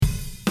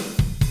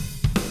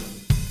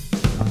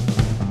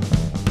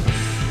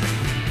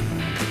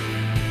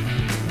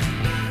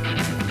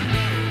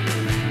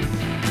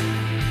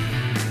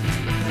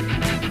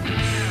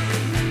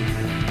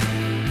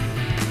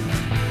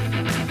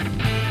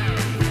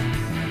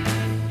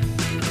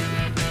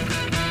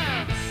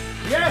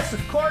Yes,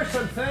 of course,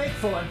 I'm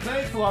thankful. I'm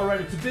thankful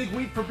already. It's a big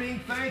week for being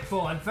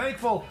thankful. I'm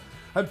thankful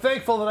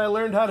that I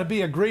learned how to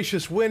be a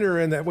gracious winner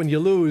and that when you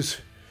lose,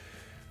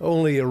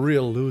 only a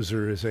real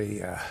loser is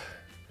a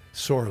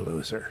sore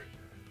loser.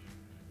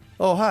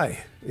 Oh,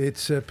 hi.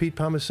 It's Pete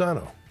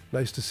Palmisano.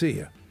 Nice to see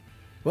you.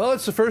 Well,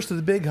 it's the first of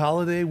the big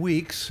holiday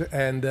weeks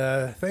and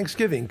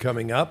Thanksgiving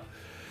coming up.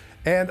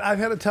 And I've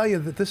had to tell you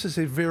that this is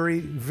a very,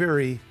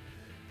 very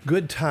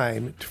good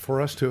time for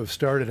us to have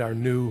started our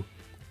new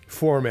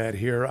format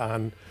here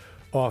on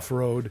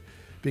Off-Road,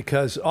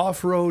 because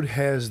Off-Road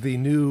has the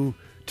new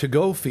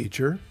to-go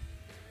feature,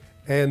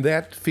 and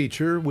that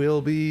feature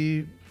will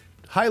be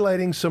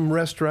highlighting some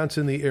restaurants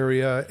in the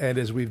area. And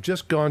as we've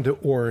just gone to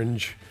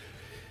Orange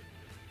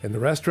and the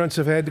restaurants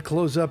have had to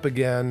close up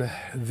again,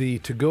 the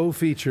to-go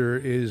feature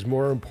is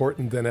more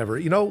important than ever.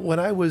 You know, when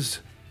I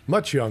was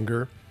much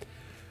younger,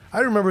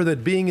 I remember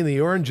that being in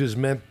the Oranges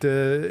meant,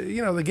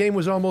 the game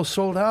was almost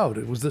sold out.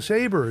 It was the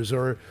Sabres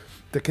or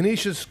the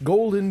Canisius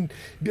Golden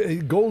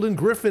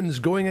Griffins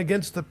going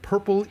against the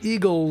Purple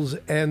Eagles,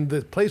 and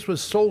the place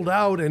was sold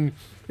out, and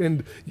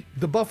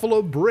the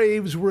Buffalo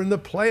Braves were in the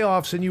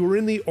playoffs, and you were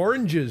in the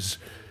Oranges.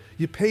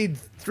 You paid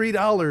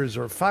 $3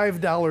 or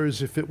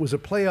 $5 if it was a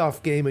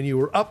playoff game, and you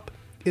were up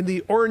in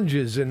the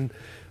Oranges, and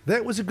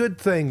that was a good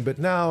thing. But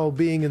now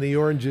being in the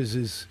Oranges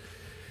is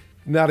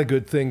not a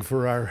good thing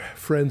for our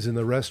friends in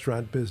the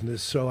restaurant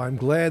business. So I'm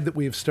glad that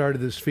we've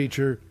started this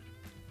feature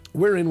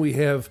wherein we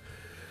have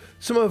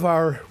some of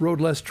our Road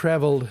Less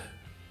Traveled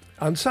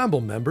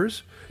ensemble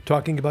members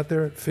talking about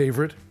their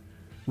favorite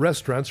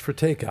restaurants for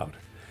takeout.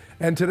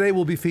 And today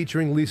we'll be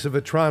featuring Lisa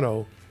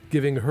Vetrano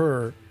giving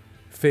her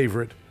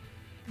favorite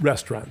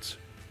restaurants.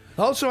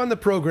 Also on the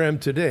program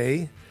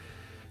today,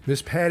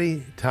 Miss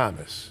Patty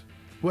Thomas.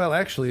 Well,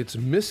 actually, it's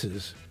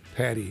Mrs.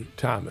 Patty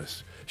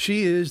Thomas.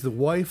 She is the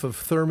wife of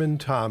Thurman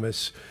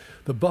Thomas,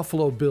 the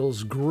Buffalo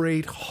Bills'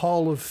 great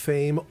Hall of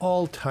Fame,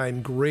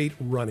 all-time great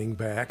running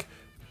back.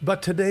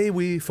 But today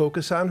we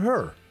focus on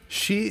her.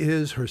 She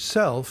is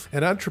herself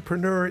an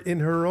entrepreneur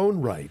in her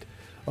own right,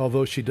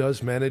 although she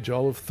does manage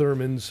all of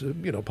Thurman's,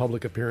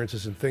 public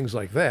appearances and things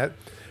like that.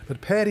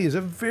 But Patty is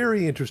a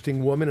very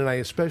interesting woman, and I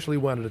especially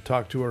wanted to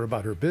talk to her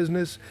about her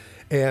business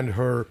and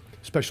her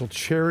special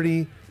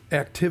charity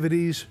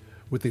activities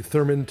with the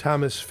Thurman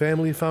Thomas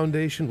Family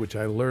Foundation, which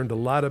I learned a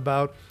lot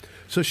about.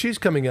 So she's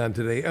coming on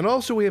today. And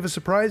also we have a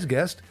surprise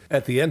guest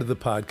at the end of the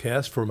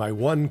podcast for my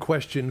one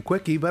question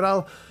quickie, but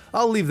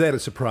I'll leave that a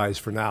surprise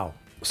for now.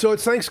 So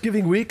it's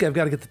Thanksgiving week. I've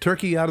got to get the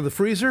turkey out of the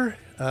freezer.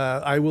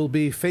 I will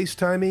be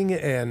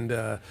FaceTiming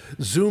and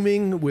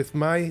Zooming with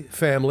my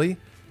family,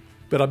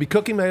 but I'll be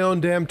cooking my own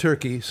damn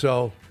turkey.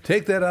 So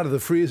take that out of the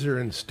freezer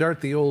and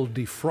start the old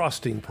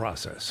defrosting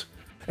process.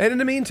 And in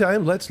the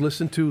meantime, let's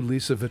listen to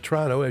Lisa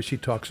Vetrano as she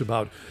talks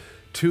about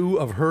two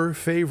of her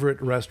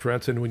favorite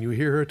restaurants. And when you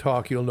hear her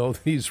talk, you'll know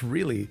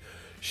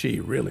she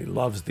really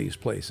loves these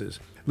places.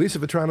 Lisa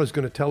Vetrano is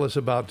going to tell us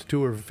about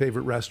two of her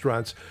favorite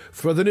restaurants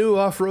for the new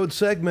Off-Road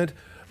segment,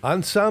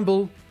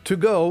 Ensemble to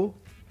Go,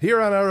 here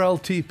on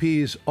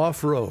RLTP's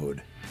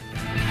Off-Road.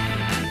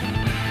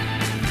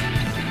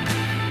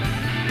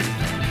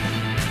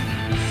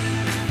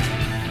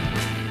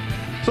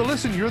 So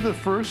listen, you're the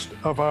first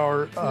of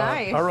our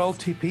Nice.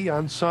 RLTP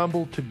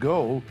Ensemble to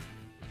Go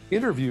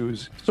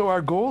interviews. So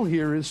our goal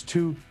here is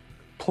to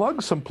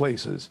plug some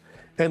places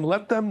and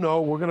let them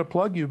know we're going to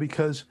plug you,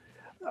 because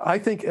I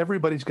think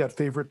everybody's got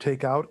favorite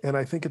takeout, and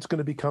I think it's going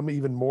to become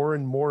even more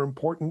and more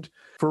important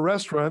for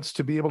restaurants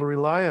to be able to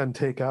rely on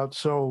takeout.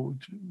 So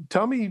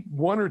tell me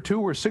one or two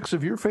or six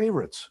of your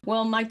favorites.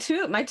 Well, my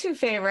two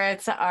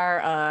favorites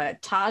are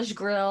Taj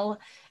Grill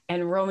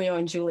and Romeo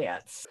and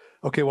Juliet's.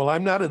 Okay, well,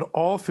 I'm not at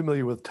all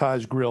familiar with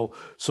Taj Grill,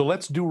 so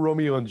let's do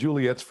Romeo and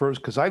Juliet's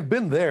first, because I've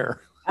been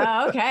there.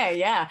 Oh, okay,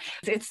 yeah.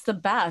 It's the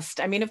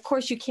best. I mean, of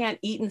course, you can't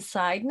eat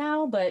inside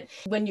now, but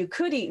when you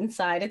could eat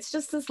inside, it's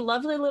just this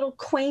lovely little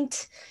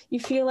quaint, you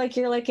feel like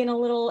you're like in a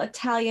little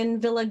Italian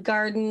villa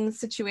garden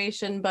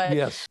situation, but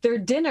Yes. Their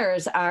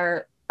dinners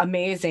are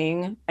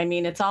amazing. I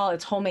mean, it's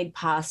homemade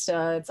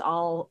pasta. It's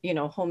all,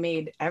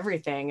 homemade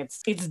everything.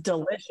 It's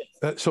delicious.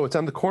 So it's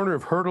on the corner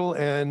of Hurdle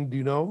and,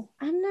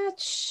 I'm not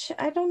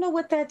I don't know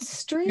what that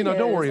street is.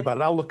 don't worry about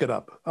it. I'll look it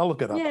up.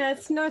 Yeah,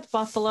 it's North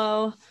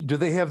Buffalo. Do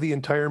they have the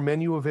entire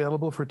menu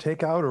available for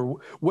takeout, or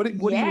what do you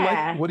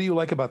like? What do you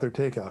like about their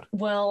takeout?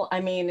 Well,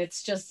 I mean,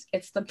 it's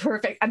the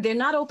perfect. They're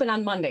not open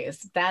on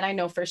Mondays. That I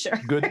know for sure.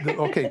 Good.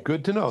 Okay,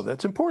 good to know.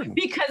 That's important.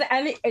 Because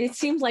it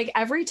seems like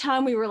every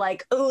time we were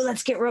like, oh,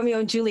 let's get Romeo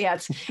and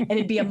Juliet's, and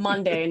it'd be a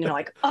Monday, and you're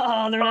like,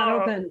 oh, they're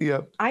not open.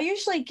 Yep. I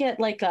usually get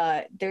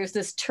there's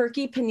this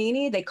turkey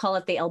panini. They call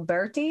it the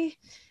Alberti,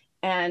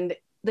 and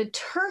the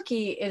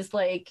turkey is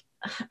like,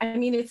 I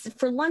mean, it's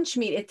for lunch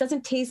meat. It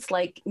doesn't taste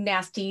like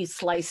nasty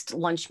sliced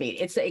lunch meat.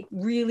 It's a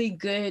really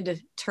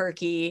good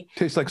turkey.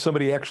 Tastes like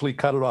somebody actually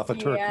cut it off a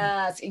turkey.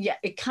 Yes, yeah,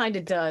 it kind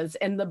of does.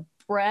 And the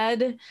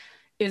bread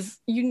is,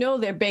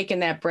 they're baking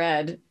that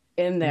bread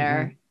in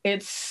there.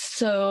 It's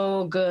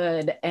so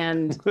good.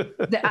 And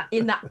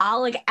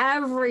like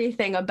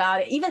everything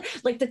about it, even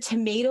like the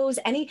tomatoes,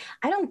 I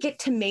don't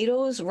get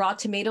raw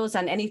tomatoes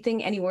on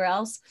anything anywhere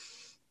else,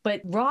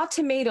 but raw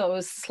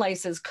tomatoes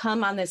slices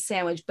come on this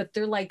sandwich, but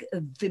they're like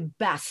the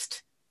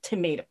best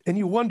tomato. And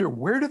you wonder,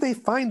 where do they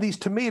find these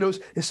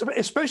tomatoes,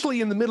 especially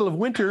in the middle of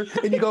winter?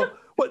 And you go,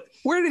 what?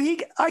 Where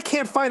did I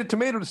can't find a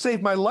tomato to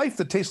save my life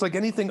that tastes like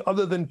anything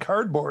other than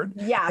cardboard.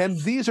 Yes. And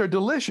these are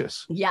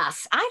delicious.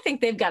 Yes. I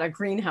think they've got a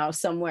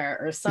greenhouse somewhere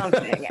or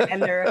something.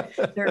 And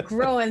they're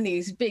growing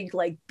these big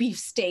like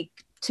beefsteak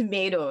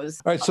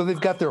tomatoes. All right, so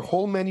they've got their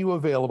whole menu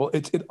available.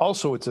 It's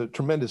a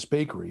tremendous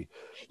bakery.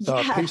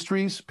 Yeah.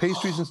 Pastries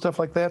and stuff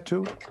like that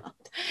too.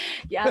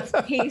 Yes,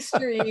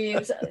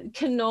 pastries,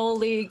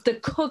 cannoli, the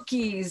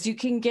cookies. You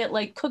can get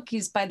like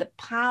cookies by the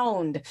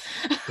pound.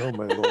 Oh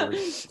my Lord.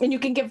 And you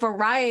can get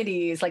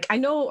varieties. Like I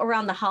know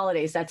around the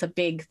holidays, that's a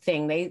big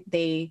thing.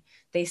 They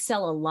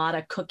sell a lot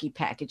of cookie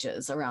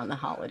packages around the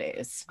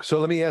holidays. So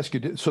let me ask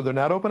you, so they're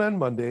not open on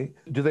Monday.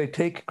 Do they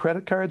take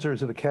credit cards or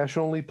is it a cash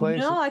only place?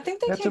 No, I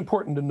think that's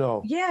important to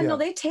know. Yeah, no,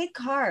 they take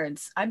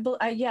cards. I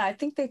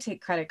think they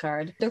take credit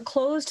card. They're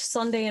closed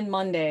Sunday and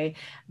Monday,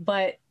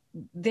 but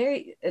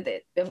they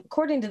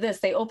according to this,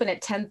 they open at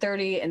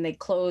 10:30 and they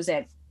close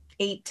at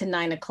 8 to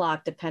 9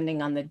 o'clock,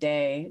 depending on the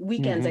day.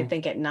 Weekends, I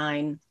think at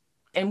 9.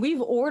 And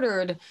we've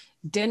ordered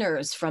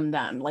dinners from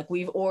them. Like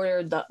we've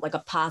ordered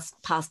a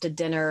pasta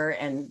dinner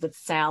and with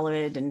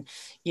salad and,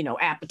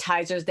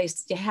 appetizers. They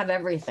have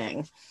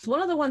everything.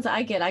 One of the ones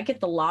I get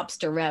the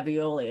lobster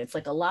ravioli. It's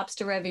like a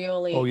lobster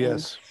ravioli. Oh,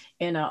 yes.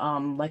 In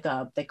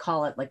they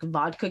call it like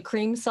vodka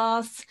cream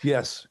sauce.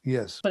 Yes.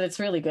 But it's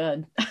really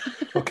good.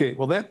 Okay.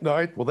 Well,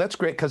 that's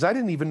great. Cause I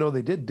didn't even know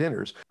they did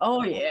dinners.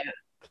 Oh yeah.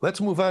 Let's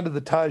move on to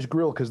the Taj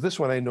Grill, because this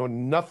one I know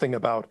nothing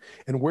about.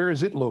 And where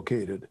is it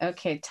located?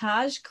 Okay,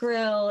 Taj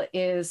Grill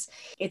it's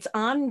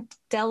on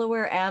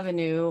Delaware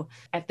Avenue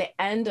at the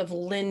end of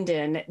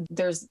Linden.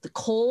 There's the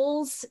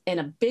Kohl's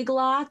and a Big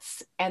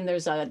Lots, and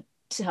there's a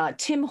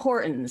Tim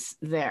Hortons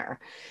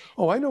there.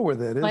 Oh, I know where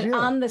that is. But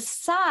on the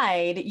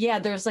side,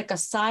 there's like a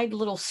side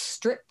little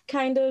strip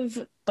kind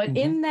of, but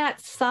in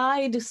that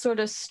side sort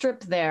of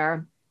strip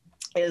there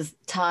is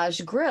Taj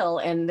Grill,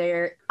 and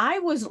I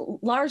was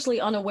largely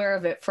unaware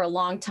of it for a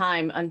long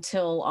time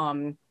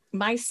until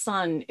my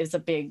son is a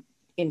big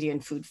Indian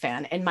food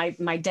fan, and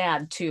my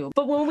dad too.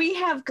 But when we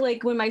have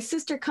when my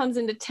sister comes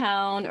into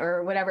town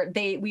or whatever,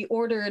 we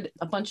ordered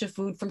a bunch of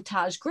food from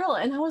Taj Grill,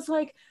 and I was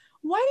like,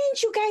 why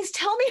didn't you guys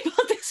tell me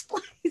about this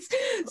place?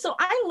 So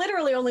I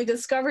literally only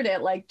discovered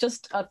it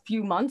just a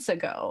few months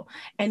ago.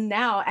 And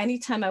now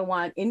anytime I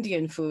want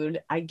Indian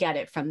food, I get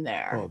it from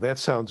there. Oh, that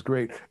sounds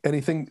great.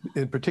 Anything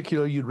in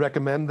particular you'd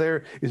recommend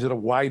there? Is it a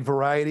wide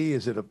variety?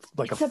 Is it a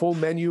full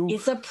menu?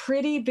 It's a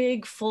pretty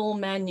big full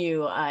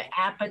menu.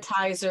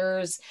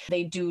 Appetizers,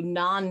 they do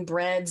naan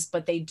breads,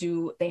 but they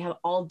have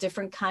all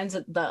different kinds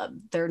of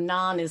their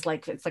naan is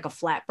it's like a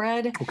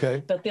flatbread.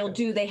 Okay. But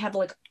they have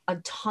a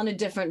ton of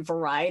different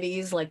varieties.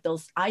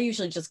 I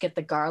usually just get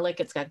the garlic.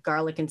 It's got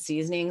garlic and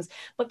seasonings,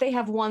 but they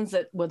have ones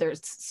whether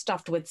it's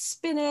stuffed with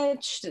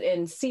spinach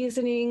and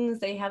seasonings.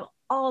 They have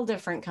all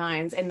different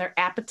kinds, and their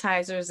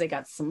appetizers, they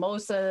got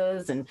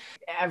samosas and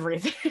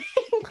everything.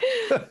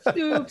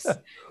 Soups.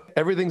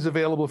 Everything's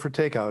available for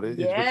takeout.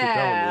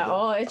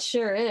 Oh, it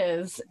sure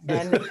is.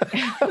 And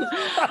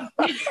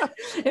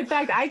in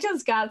fact, I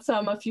just got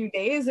some a few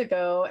days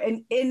ago,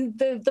 and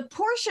the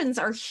portions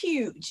are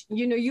huge.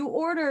 You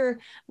order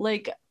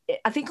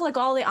I think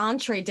all the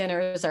entree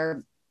dinners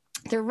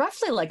they're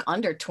roughly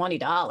under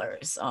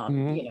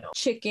 $20.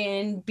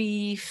 Chicken,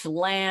 beef,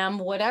 lamb,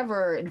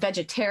 whatever,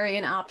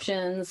 vegetarian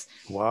options.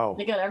 Wow.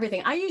 They got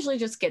everything. I usually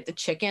just get the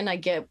chicken. I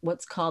get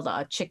what's called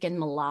a chicken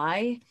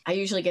malai. I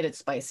usually get it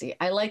spicy.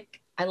 I like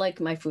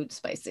my food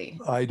spicy.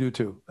 I do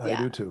too.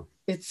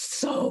 It's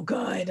so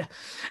good.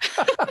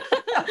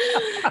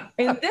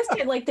 And this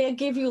they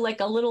give you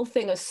a little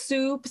thing of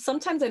soup.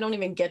 Sometimes I don't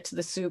even get to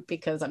the soup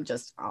because I'm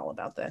just all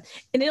about that.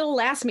 And it'll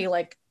last me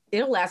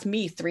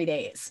 3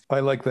 days. I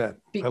like that.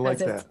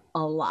 Because it's a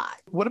lot.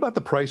 What about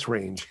the price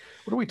range?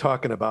 What are we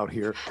talking about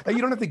here? You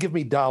don't have to give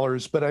me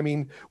dollars, but I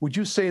mean, would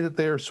you say that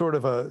they're sort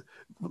of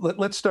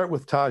let's start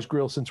with Taj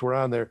Grill since we're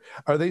on there.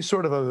 Are they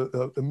sort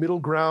of a middle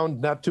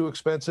ground, not too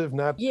expensive?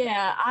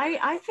 Yeah,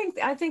 I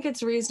think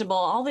it's reasonable.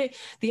 All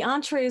the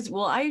entrees,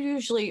 well, I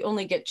usually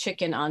only get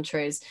chicken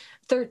entrees.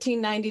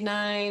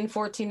 $13.99,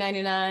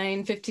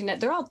 $14.99, $15.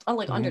 They're all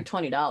under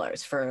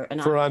 $20 for an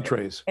for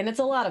entrees, and it's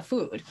a lot of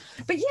food.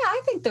 But yeah,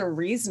 I think they're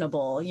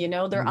reasonable. I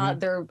know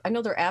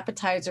their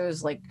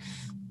appetizers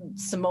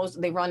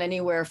samosa, they run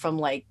anywhere from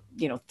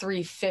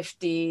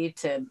 $3.50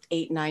 to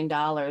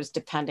 $8-9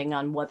 depending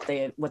on what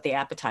the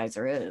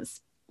appetizer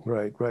is.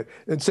 Right.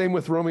 And same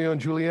with Romeo and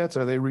Juliet's.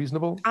 Are they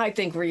reasonable? I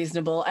think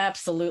reasonable,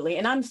 absolutely.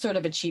 And I'm sort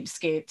of a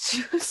cheapskate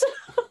too. So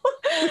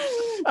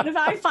if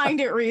I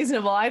find it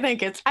reasonable, I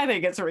think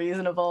it's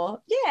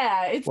reasonable.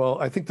 Yeah. Well,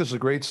 I think this is a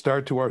great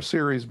start to our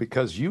series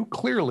because you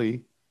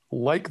clearly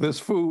like this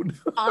food.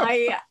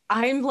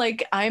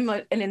 I'm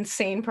an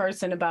insane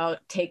person about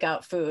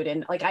takeout food,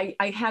 and like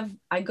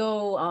I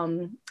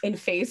go in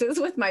phases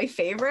with my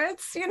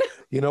favorites.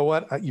 You know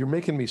what? You're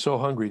making me so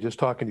hungry just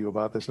talking to you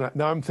about this.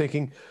 Now I'm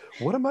thinking,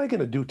 what am I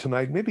going to do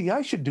tonight? Maybe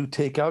I should do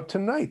takeout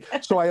tonight.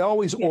 So I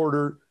always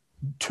order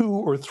 2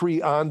 or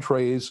 3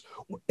 entrees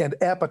and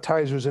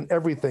appetizers and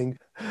everything.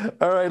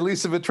 All right,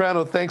 Lisa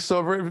Vetrano, thanks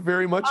so very,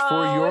 very much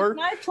for your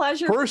my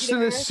pleasure, first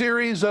Peter. in a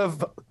series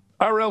of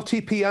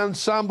RLTP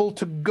Ensemble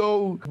to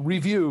Go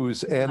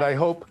reviews. And I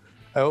hope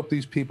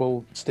these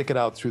people stick it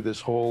out through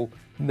this whole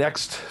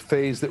next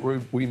phase that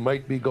we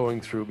might be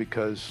going through,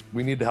 because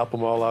we need to help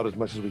them all out as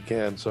much as we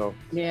can. So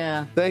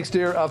yeah. Thanks,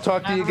 dear. I'll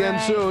talk to you again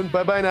soon.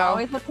 Bye-bye now.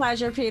 Always a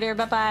pleasure, Peter.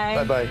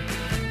 Bye-bye. Bye-bye.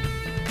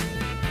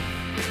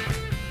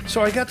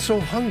 So I got so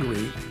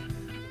hungry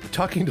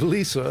talking to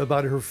Lisa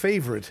about her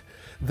favorite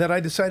that I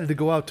decided to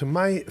go out to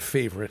my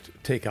favorite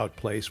takeout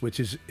place, which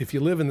is, if you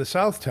live in the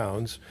South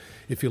Towns,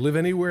 if you live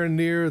anywhere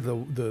near the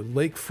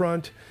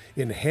lakefront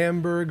in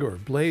Hamburg or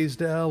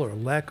Blaisdell or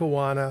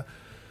Lackawanna,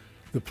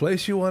 the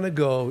place you want to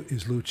go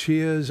is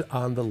Lucia's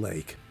on the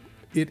Lake.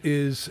 It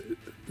is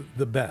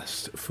the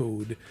best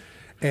food,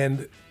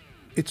 and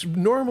it's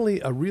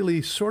normally a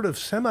really sort of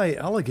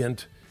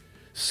semi-elegant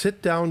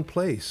sit-down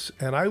place,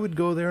 and I would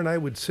go there and I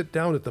would sit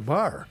down at the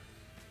bar.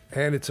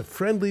 And it's a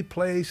friendly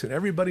place, and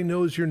everybody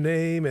knows your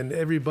name, and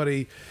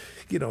everybody,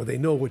 they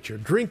know what your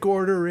drink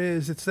order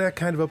is. It's that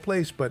kind of a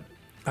place. But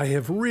I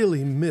have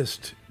really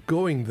missed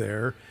going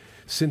there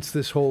since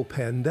this whole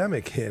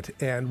pandemic hit.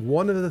 And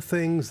one of the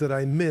things that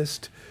I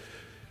missed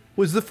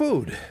was the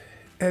food.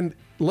 And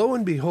lo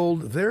and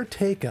behold, their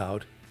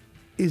takeout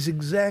is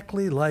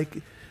exactly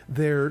like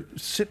their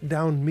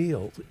sit-down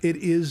meal. It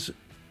is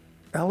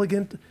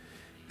elegant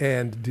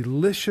and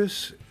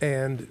delicious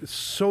and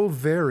so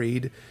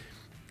varied.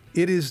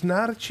 It is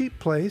not a cheap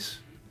place.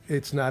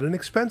 It's not an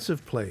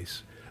expensive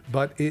place,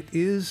 but it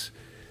is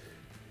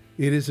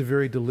a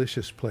very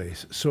delicious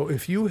place. So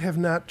if you have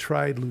not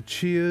tried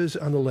Lucia's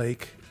on the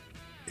Lake,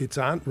 it's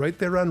right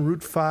there on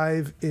Route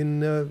 5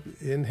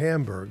 in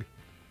Hamburg,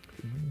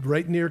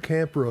 right near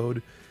Camp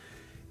Road.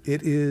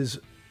 It is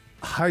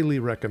highly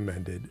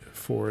recommended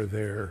for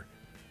their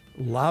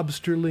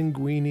lobster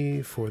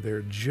linguine, for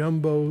their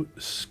jumbo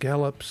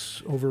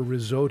scallops over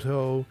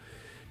risotto.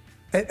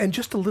 And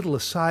just a little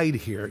aside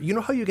here, you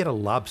know how you get a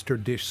lobster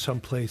dish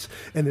someplace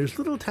and there's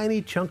little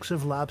tiny chunks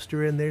of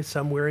lobster in there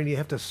somewhere and you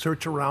have to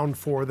search around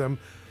for them?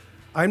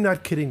 I'm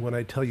not kidding when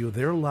I tell you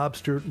their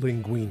lobster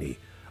linguine.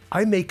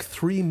 I make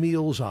 3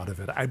 meals out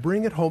of it. I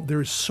bring it home.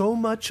 There's so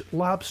much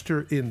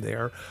lobster in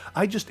there.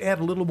 I just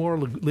add a little more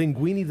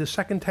linguine the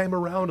second time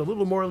around, a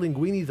little more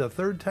linguine the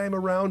third time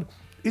around.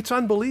 It's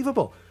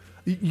unbelievable.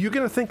 You're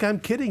going to think I'm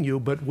kidding you,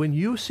 but when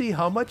you see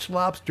how much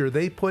lobster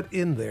they put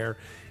in there,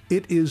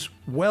 it is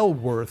well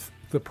worth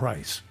the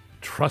price.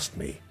 Trust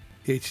me.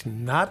 It's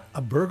not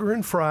a burger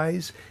and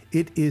fries.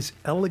 It is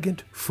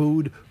elegant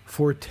food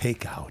for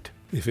takeout.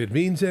 If it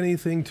means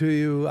anything to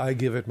you, I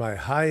give it my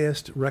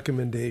highest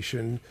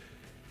recommendation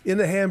in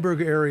the Hamburg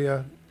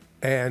area,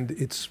 and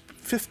it's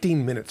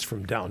 15 minutes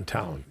from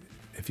downtown.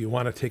 If you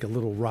want to take a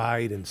little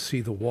ride and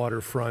see the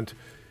waterfront,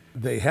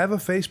 they have a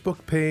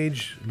Facebook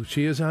page,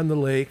 Lucia's on the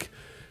Lake.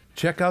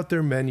 Check out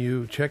their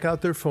menu, check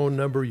out their phone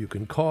number. You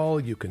can call,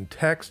 you can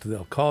text,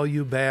 they'll call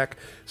you back,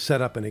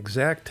 set up an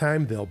exact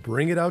time. They'll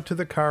bring it out to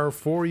the car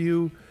for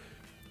you.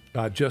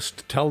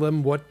 Just tell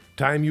them what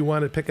time you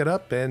want to pick it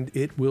up, and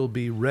it will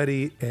be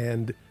ready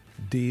and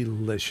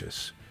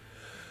delicious.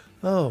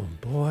 Oh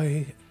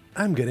boy,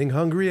 I'm getting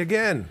hungry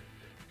again.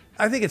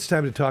 I think it's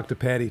time to talk to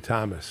Patty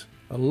Thomas.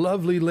 A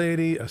lovely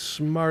lady, a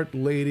smart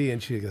lady,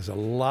 and she has a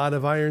lot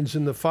of irons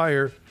in the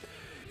fire.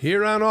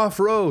 Here on Off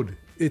Road,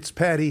 it's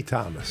Patty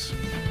Thomas.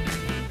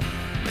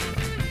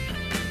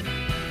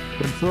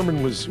 When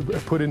Furman was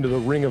put into the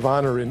Ring of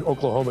Honor in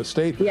Oklahoma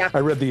State, I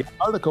read the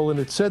article and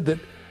it said that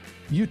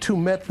you two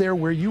met there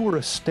where you were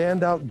a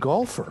standout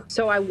golfer.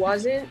 So I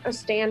wasn't a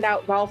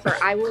standout golfer.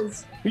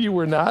 You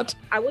were not?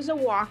 I was a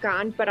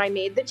walk-on, but I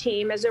made the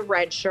team as a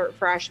redshirt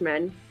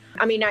freshman.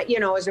 I mean,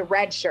 as a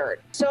red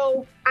shirt.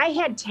 So I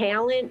had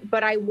talent,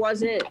 but I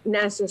wasn't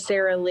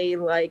necessarily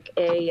like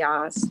a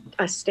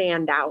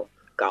standout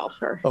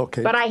golfer.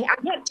 Okay. But I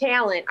had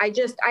talent. I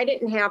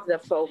didn't have the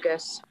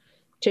focus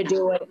to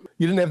do it.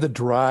 You didn't have the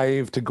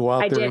drive to go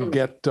out there and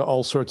get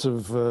all sorts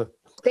of...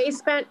 They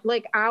spent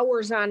like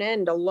hours on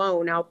end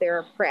alone out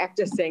there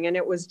practicing, and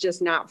it was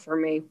just not for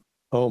me.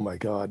 Oh my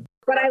God.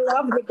 But I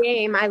love the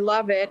game. I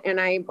love it.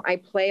 And I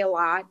play a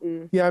lot.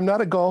 And yeah, I'm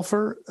not a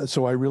golfer,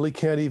 so I really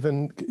can't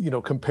even,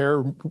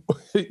 compare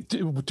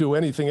to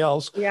anything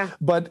else. Yeah.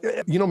 But,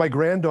 my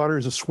granddaughter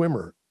is a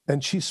swimmer,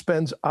 and she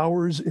spends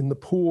hours in the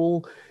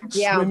pool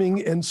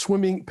swimming and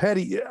swimming.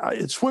 Patty,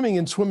 it's swimming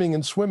and swimming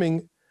and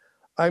swimming.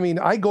 I mean,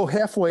 I go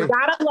halfway. You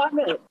gotta love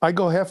it. I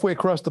go halfway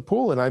across the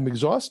pool and I'm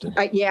exhausted.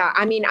 Yeah.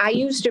 I mean, I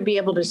used to be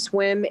able to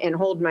swim and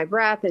hold my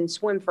breath and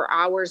swim for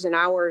hours and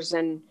hours.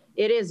 And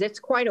It is. It's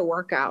quite a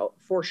workout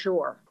for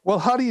sure. Well,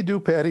 how do you do,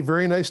 Patty?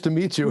 Very nice to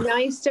meet you.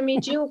 Nice to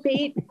meet you,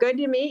 Pete. Good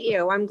to meet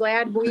you. I'm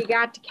glad we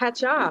got to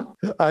catch up.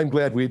 I'm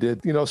glad we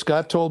did. You know,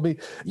 Scott told me,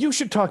 you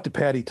should talk to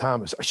Patty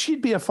Thomas.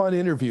 She'd be a fun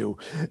interview.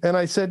 And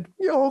I said,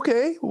 yeah,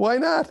 okay, why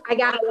not? I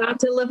got a lot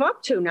to live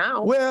up to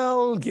now.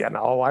 Well, you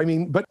know, I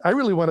mean, but I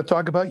really want to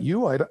talk about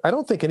you. I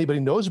don't think anybody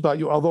knows about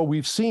you, although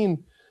we've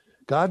seen,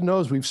 God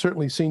knows, we've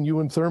certainly seen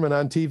you and Thurman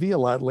on TV a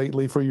lot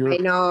lately for your, I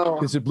know.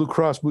 Is it Blue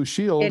Cross Blue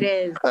Shield? It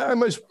is. I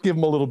must give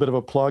them a little bit of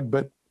a plug,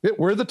 but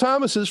we're the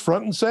Thomases,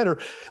 front and center.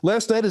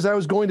 Last night, as I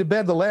was going to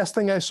bed, the last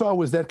thing I saw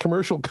was that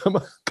commercial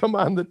come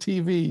on the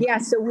TV. Yeah,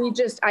 so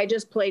I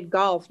just played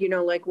golf, you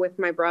know, like with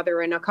my brother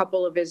and a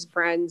couple of his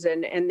friends,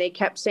 and they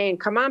kept saying,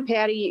 "Come on,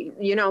 Patty,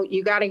 you know,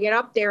 you got to get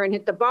up there and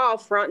hit the ball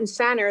front and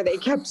center." They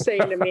kept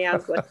saying to me, I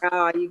was like,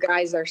 "Oh, you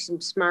guys are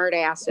some smart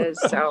asses."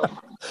 So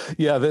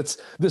yeah, this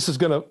is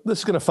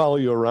gonna follow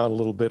you around a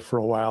little bit for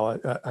a while.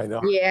 I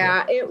know.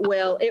 Yeah, it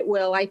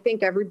will. I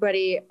think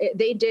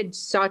they did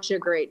such a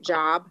great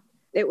job.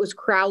 It was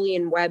Crowley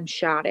and Webb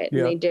shot it,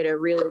 and they did a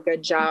really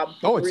good job.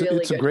 Oh,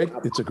 it's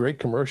a great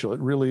commercial. It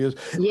really is.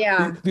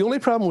 Yeah. The only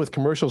problem with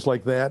commercials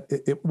like that,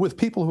 with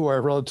people who are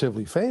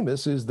relatively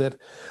famous, is that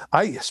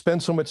I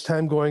spend so much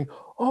time going,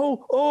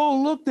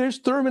 oh, look, there's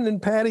Thurman and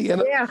Patty,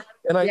 and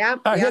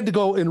I had to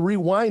go and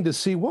rewind to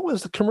see what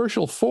was the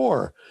commercial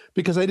for,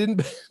 because I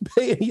didn't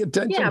pay any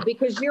attention. Yeah,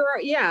 because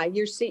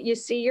you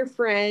see your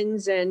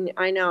friends, and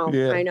I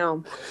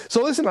know.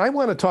 So listen, I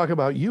want to talk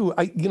about you.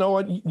 You know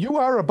what? You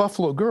are a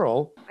Buffalo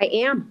girl. I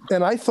am.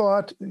 And I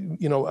thought,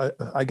 you know,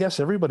 I guess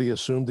everybody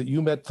assumed that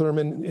you met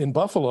Thurman in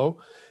Buffalo,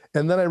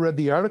 and then I read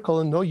the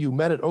article and no, you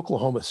met at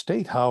Oklahoma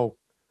State. How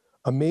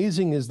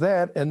amazing is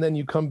that? And then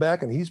you come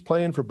back and he's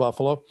playing for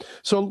Buffalo.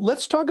 So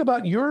let's talk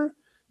about your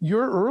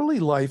early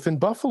life in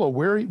Buffalo.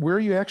 Where are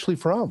you actually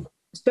from?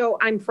 So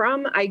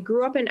I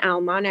grew up in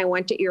Alma, and I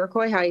went to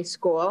Iroquois High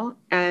School,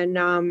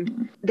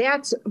 and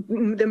that's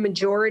the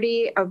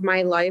majority of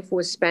my life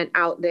was spent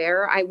out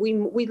there.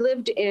 We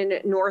lived in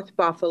North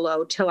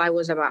Buffalo till I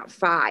was about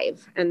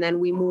 5, and then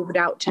we moved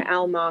out to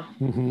Alma.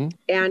 Mm-hmm.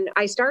 And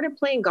I started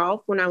playing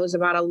golf when I was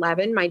about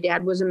 11. My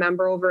dad was a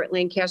member over at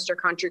Lancaster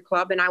Country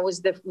Club, and I was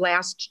the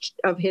last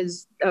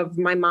of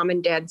my mom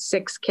and dad's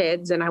 6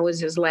 kids, and I was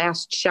his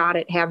last shot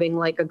at having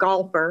like a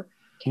golfer.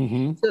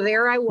 Mm-hmm. So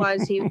there I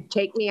was. He would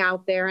take me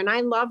out there, and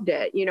I loved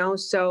it, you know.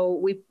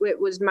 So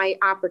it was my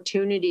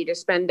opportunity to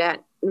spend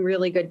that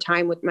really good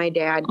time with my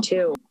dad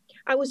too.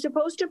 I was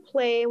supposed to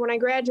play when I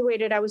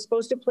graduated. I was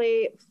supposed to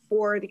play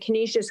for the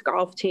Canisius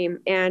golf team,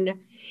 and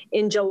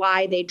in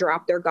July they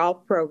dropped their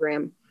golf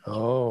program.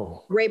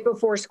 Oh, right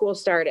before school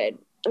started.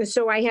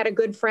 So I had a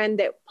good friend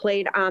that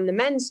played on the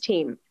men's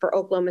team for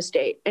Oklahoma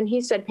State, and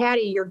he said,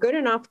 "Patty, you're good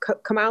enough.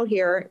 Come out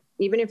here.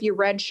 Even if you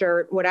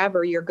redshirt,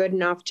 whatever, you're good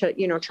enough to,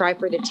 you know, try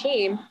for the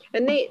team."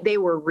 And they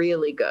were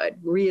really good,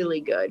 really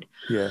good.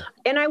 Yeah.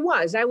 And I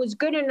was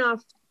good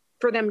enough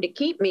for them to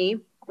keep me,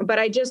 but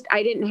I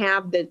didn't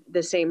have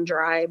the same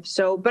drive.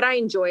 So, but I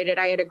enjoyed it.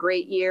 I had a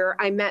great year.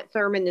 I met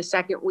Thurman the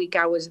second week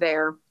I was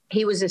there.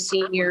 He was a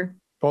senior.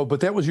 Oh,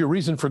 but that was your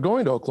reason for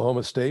going to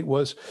Oklahoma State,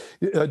 was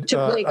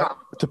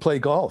to play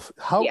golf.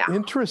 How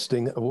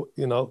interesting,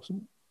 you know,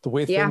 the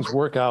way things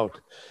work out.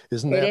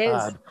 Isn't that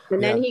odd?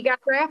 And then he got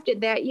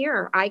drafted that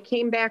year. I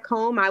came back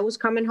home. I was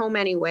coming home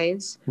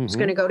anyways. I was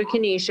going to go to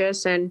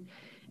Canisius, and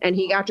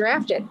he got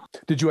drafted.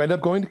 Did you end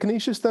up going to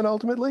Canisius then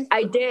ultimately?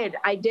 I did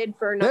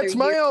for another year. That's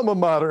my alma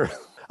mater.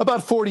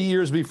 About 40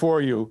 years before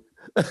you.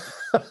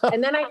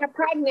 And then I got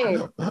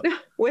pregnant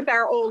with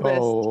our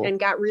oldest and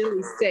got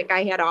really sick.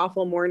 I had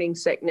awful morning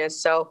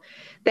sickness. So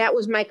that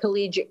was my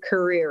collegiate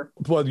career.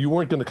 Well, you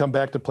weren't going to come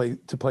back to play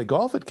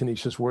golf at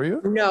Canisius, were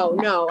you? No.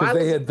 Because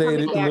they had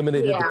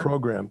eliminated the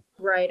program.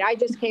 Right. I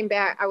just came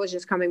back. I was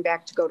just coming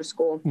back to go to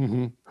school.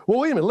 Mm-hmm. Well,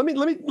 wait a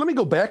minute. Let me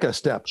go back a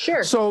step.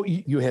 Sure. So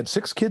you had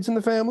 6 kids in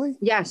the family?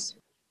 Yes.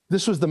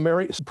 This was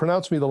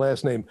pronounce me the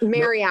last name.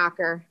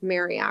 Mariacker.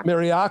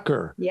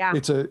 Yeah.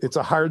 It's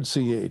a hard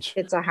CH.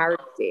 It's a hard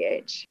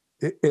CH.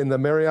 In the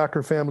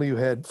Mariacker family, you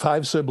had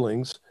 5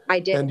 siblings. I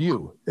did. And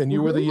you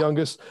were the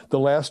youngest, the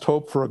last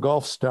hope for a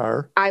golf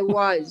star. I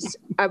was.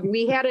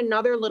 We had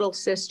another little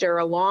sister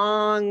a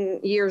long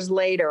years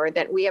later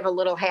that we have a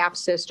little half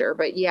sister,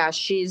 but yeah,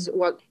 she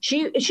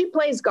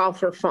plays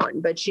golf for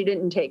fun, but she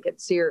didn't take it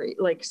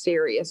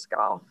serious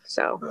golf.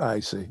 So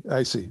I see.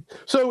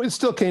 So it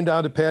still came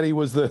down to Patty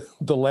was the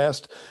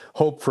last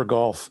hope for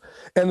golf.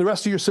 And the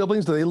rest of your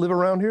siblings, do they live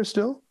around here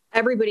still?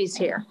 Everybody's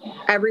here.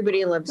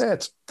 Everybody lives.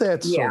 That's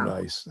so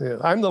nice. Yeah.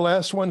 I'm the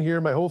last one here.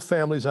 My whole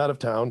family's out of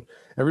town.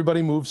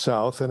 Everybody moved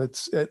south, and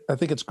I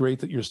think it's great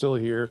that you're still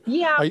here.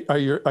 Yeah. Are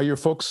your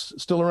folks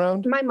still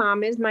around? My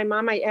mom is. My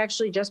mom, I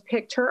actually just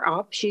picked her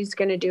up. She's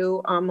going to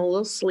do a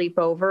little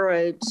sleepover,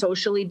 a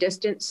socially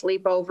distant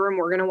sleepover, and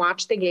we're going to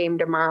watch the game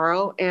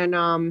tomorrow.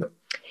 And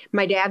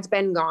my dad's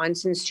been gone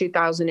since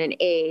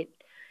 2008.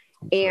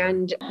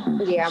 And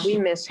we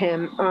miss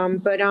him.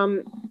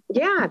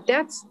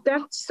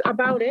 That's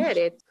about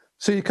it.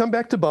 So you come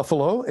back to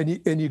Buffalo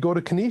and you go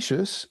to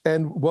Canisius,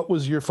 and what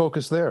was your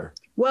focus there?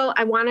 Well,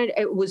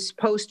 it was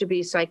supposed to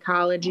be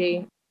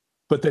psychology.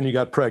 But then you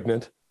got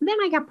pregnant. Then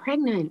I got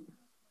pregnant.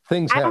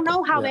 Things I happen. don't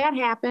know how Yeah. that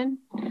happened.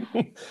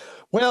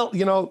 Well,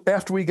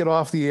 after we get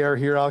off the air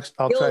here, I'll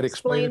You'll try to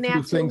explain a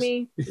few that to things.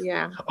 me.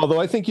 Yeah, Although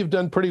I think you've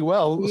done pretty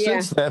well Yeah,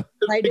 since then.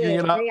 I figuring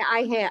did. it out,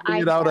 I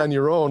it out on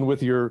your own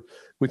with your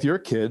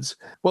kids.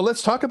 Well,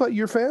 let's talk about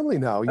your family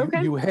now.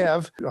 Okay. You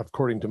have,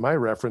 according to my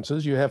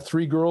references, you have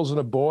 3 girls and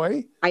a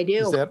boy. I do.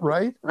 Is that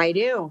right? I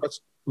do.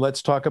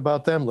 Let's talk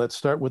about them. Let's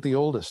start with the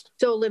oldest.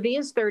 So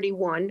Olivia's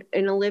 31,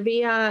 and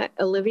Olivia,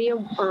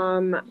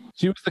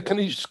 She was the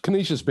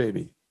Canisius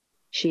baby.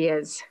 she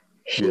is.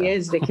 She Yeah.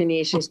 is the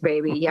Canisius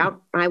baby. Yep.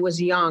 I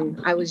was young,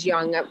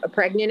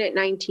 pregnant at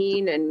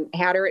 19 and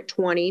had her at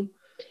 20.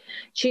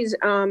 She's,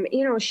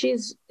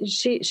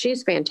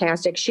 she's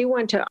fantastic. She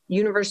went to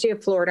University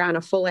of Florida on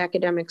a full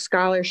academic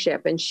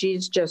scholarship, and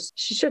she's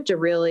such a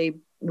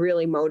really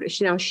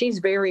motivated. Now she's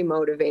very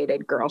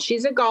motivated girl.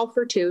 She's a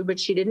golfer too, but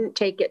she didn't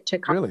take it to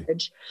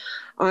college.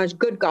 Really?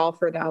 Good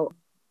golfer though.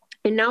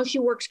 And now she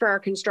works for our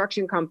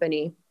construction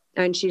company,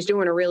 and she's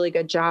doing a really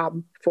good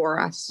job for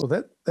us.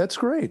 Well, that's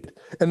great.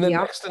 And then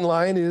next in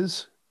line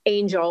is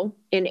Angel.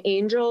 And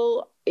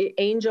Angel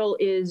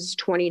is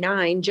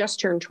 29, just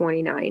turned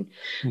 29.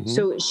 Mm-hmm.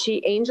 So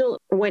Angel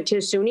went to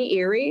SUNY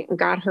Erie and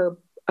got her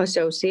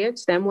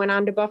associates, then went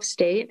on to Buff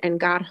State and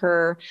got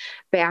her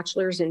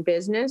bachelor's in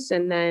business.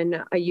 And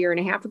then a year and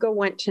a half ago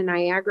went to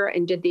Niagara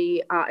and did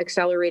the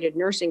accelerated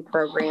nursing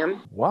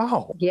program.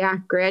 Wow. Yeah.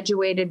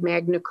 Graduated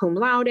magna cum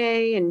laude,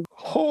 and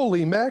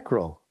holy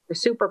mackerel. We're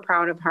super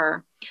proud of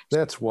her.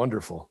 That's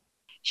wonderful.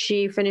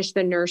 She finished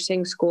the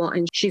nursing school,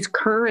 and she's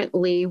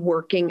currently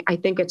working, I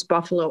think it's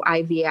Buffalo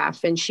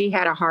IVF, and she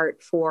had a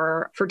heart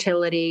for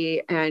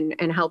fertility and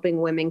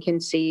helping women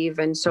conceive.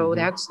 And so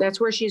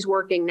that's where she's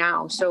working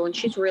now. So, and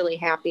she's really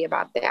happy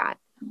about that.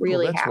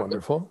 Really happy. That's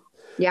wonderful.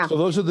 Yeah. So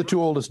those are the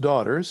 2 oldest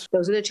daughters.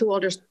 Those are the 2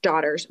 oldest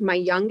daughters. My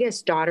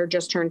youngest daughter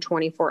just turned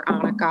 24,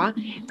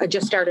 Annika,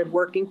 just started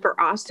working for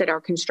us at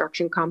our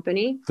construction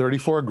company.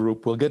 34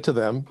 group. We'll get to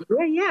them.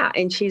 Yeah.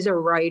 And she's a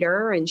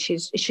writer, and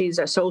she's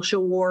a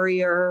social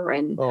warrior,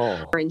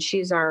 and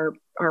she's our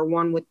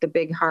one with the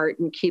big heart,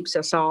 and keeps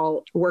us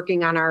all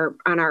working on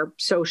our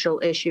social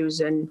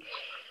issues and,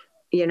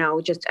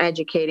 just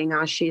educating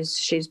us.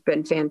 She's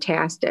been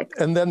fantastic.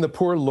 And then the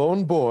poor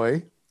lone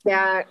boy.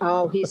 Yeah.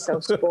 Oh, he's so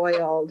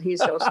spoiled. He's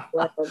so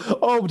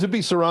spoiled. To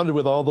be surrounded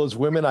with all those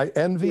women, I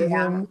envy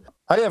him.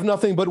 I have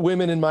nothing but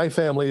women in my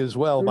family as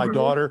well. Mm-hmm. My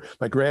daughter,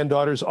 my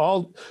granddaughters,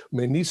 all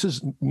my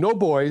nieces, no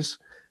boys.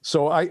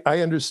 So I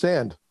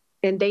understand.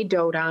 And they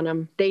dote on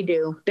him. They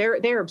do.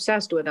 They're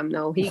obsessed with him,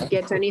 though. He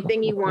gets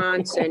anything he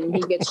wants, and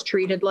he gets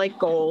treated like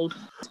gold.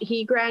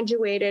 He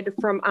graduated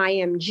from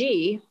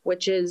IMG,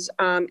 which is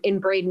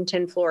in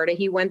Bradenton, Florida.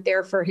 He went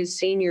there for his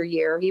senior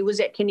year. He was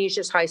at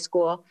Canisius High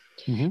School.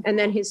 Mm-hmm. And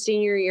then his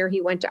senior year,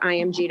 he went to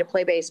IMG to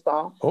play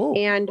baseball. Oh.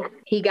 And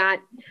he got,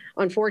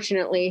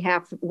 unfortunately,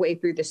 halfway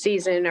through the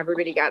season,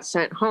 everybody got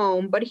sent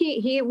home. But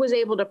he was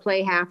able to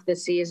play half the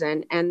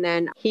season. And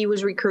then he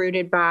was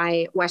recruited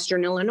by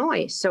Western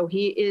Illinois. So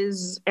he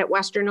is at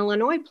Western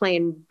Illinois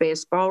playing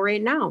baseball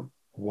right now.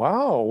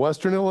 Wow,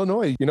 Western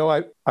Illinois.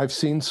 I've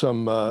seen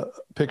some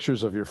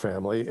pictures of your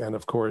family. And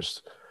of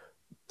course,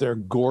 they're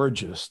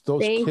gorgeous.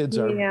 Those kids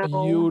are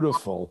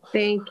beautiful.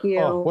 Thank you.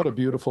 Oh, what a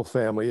beautiful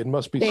family. It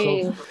must be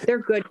so. They're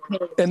good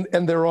kids.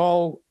 And they're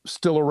all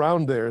still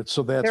around there.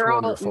 So that's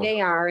wonderful. They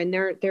are. And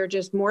they're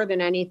just more than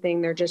anything.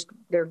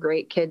 They're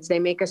great kids. They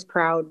make us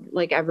proud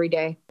like every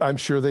day. I'm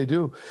sure they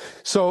do.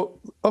 So,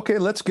 okay,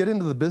 let's get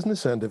into the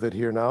business end of it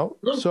here now.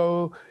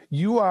 So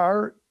you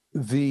are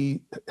the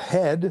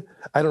head,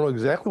 I don't know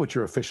exactly what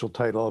your official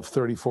title of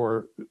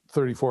 34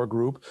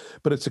 Group,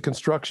 but it's a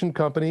construction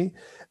company.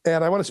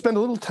 And I want to spend a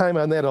little time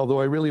on that, although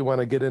I really want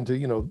to get into,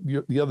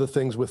 the other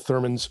things with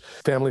Thurman's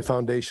Family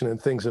Foundation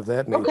and things of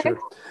that nature.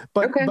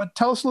 But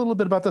tell us a little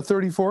bit about the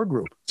 34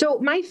 Group. So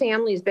my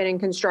family's been in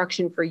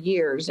construction for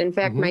years. In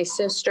fact, my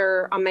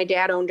sister, my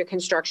dad owned a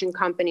construction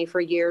company for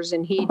years,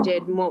 and he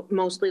did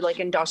mostly like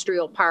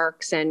industrial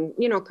parks and,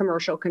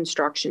 commercial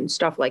construction,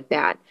 stuff like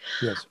that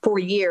for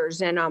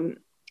years. And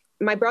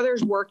my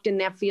brothers worked in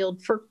that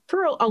field for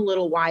a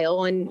little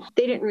while, and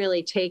they didn't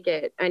really take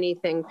it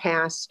anything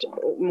past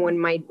when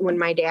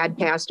my dad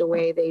passed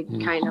away. They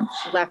kind of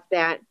left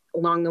that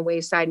along the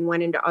wayside and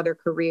went into other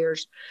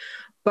careers.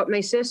 But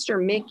my sister,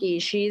 Mickey,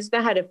 she's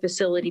the head of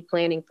facility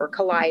planning for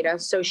Kaleida.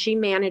 So she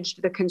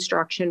managed the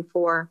construction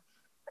for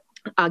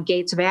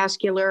Gates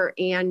Vascular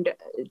and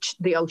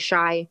the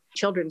Oshai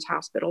Children's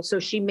Hospital. So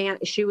she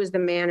was the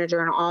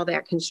manager and all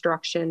that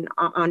construction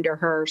under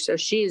her. So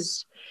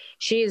she's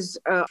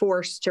a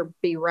force to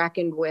be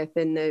reckoned with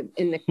in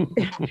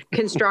the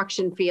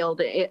construction field,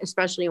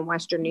 especially in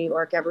Western New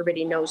York.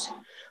 Everybody knows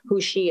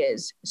who she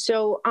is.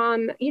 So,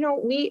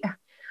 we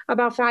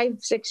about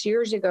 5-6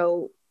 years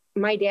ago,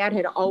 my dad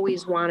had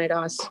always wanted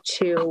us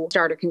to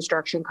start a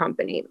construction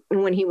company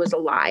when he was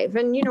alive.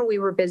 And, we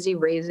were busy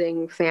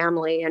raising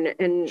family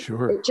and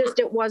sure.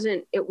 it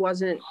wasn't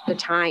the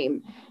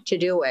time to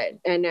do it.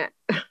 And,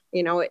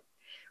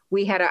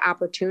 we had an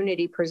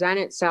opportunity present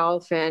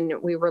itself, and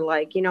we were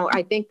like,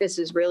 I think this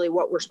is really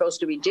what we're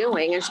supposed to be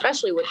doing,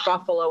 especially with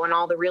Buffalo and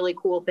all the really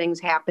cool things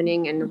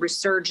happening and the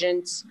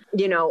resurgence,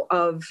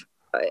 of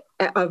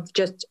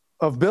just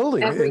of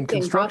building and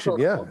construction.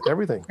 Buffalo. Yeah,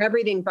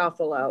 everything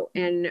Buffalo,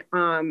 and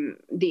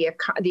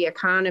the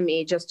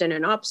economy just in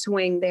an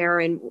upswing there.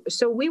 And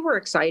so we were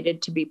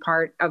excited to be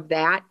part of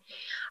that.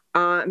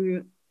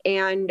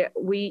 And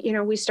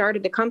we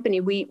started the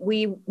company. We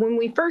when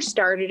we first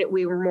started it,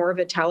 we were more of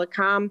a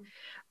telecom,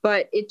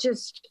 but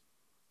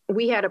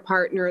we had a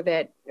partner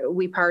that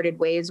we parted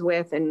ways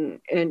with, and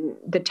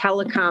the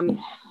telecom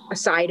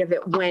side of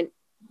it went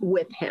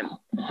with him.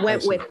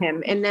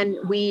 And then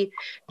we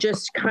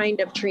just kind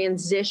of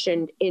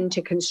transitioned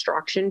into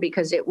construction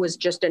because it was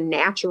just a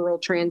natural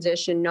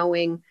transition,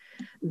 knowing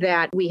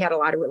that we had a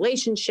lot of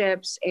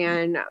relationships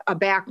and a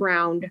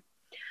background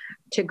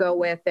to go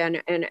with.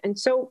 And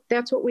so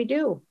that's what we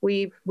do.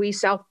 We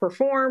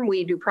self-perform,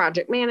 we do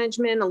project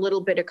management, a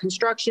little bit of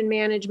construction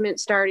management,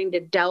 starting to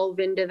delve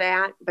into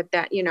that, but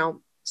that,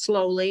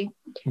 slowly.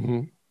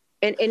 Mm-hmm.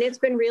 And it's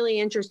been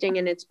really interesting,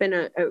 and it's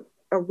been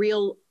a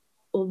real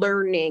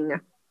learning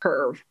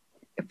curve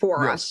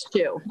for us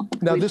too.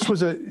 Now,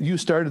 you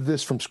started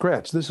this from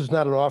scratch. This is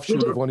not an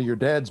offshoot of one of your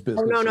dad's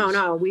businesses. Oh,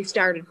 no. We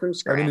started from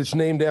scratch. I mean, it's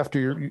named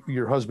after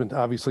your husband,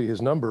 obviously his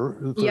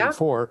number,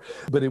 34,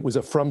 but it was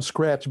a from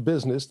scratch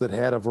business that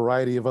had a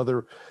variety of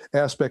other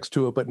aspects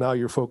to it, but now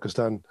you're focused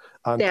on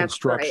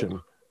construction.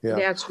 Right. Yeah.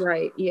 That's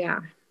right. Yeah.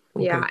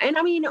 Okay. Yeah. And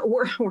I mean,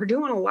 we're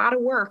doing a lot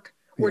of work.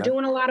 We're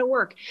doing a lot of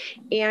work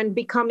and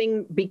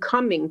becoming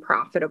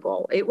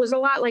profitable. It was a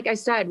lot, like I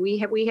said, we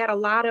had a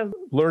lot of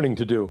learning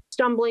to do,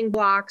 stumbling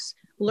blocks,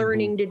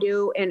 learning to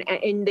do,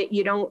 and that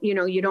you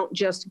don't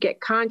just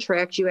get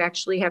contracts. You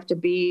actually have to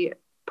be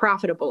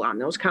profitable on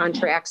those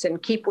contracts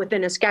and keep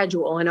within a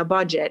schedule and a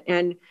budget.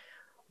 And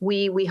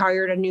we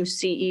hired a new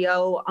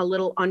CEO a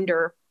little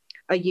under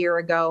a year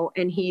ago,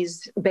 and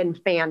he's been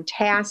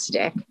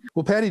fantastic.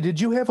 Well, Patty,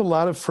 did you have a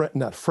lot of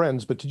not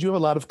friends, but did you have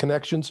a lot of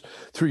connections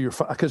through your,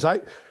 because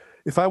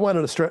if I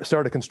wanted to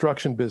start a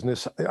construction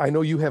business, I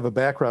know you have a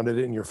background in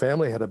it and your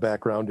family had a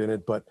background in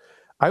it, but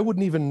I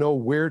wouldn't even know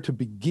where to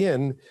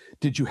begin.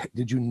 Did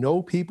you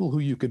know people who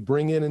you could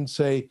bring in and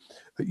say,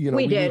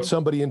 we need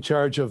somebody in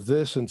charge of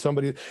this, and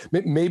somebody,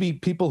 maybe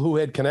people who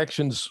had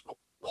connections,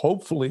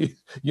 hopefully,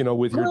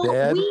 with your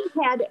dad?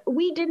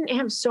 We didn't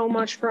have so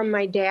much from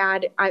my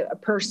dad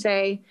per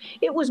se.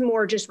 It was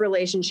more just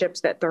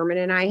relationships that Thurman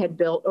and I had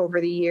built over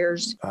the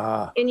years.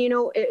 And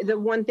the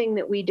one thing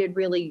that we did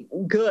really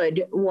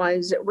good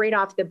was right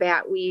off the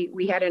bat,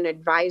 we had an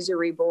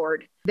advisory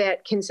board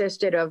that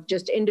consisted of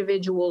just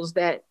individuals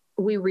that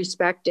we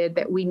respected,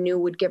 that we knew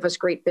would give us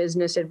great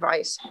business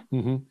advice.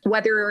 Mm-hmm.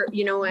 Whether,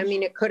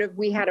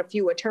 we had a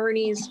few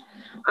attorneys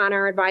on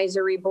our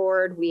advisory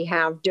board. We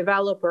have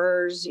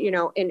developers,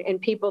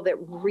 and people that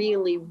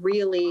really,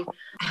 really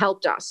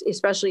helped us,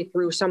 especially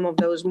through some of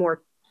those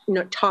more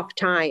tough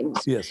times.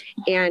 Yes.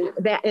 And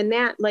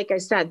that, like I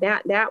said,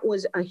 that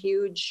was a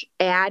huge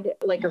add,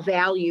 like a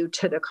value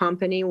to the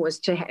company, was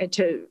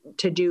to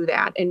do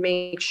that and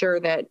make sure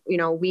that,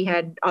 we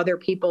had other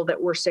people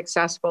that were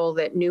successful,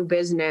 that knew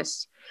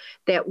business,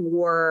 that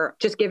were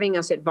just giving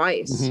us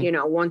advice.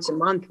 Mm-hmm. Once a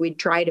month, we'd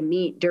try to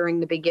meet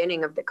during the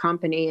beginning of the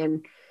company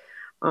and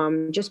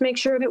just make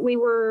sure that we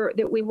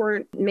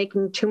weren't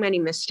making too many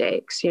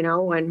mistakes,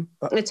 and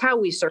it's how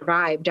we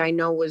survived. I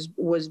know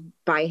was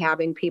by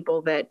having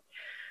people that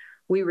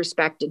we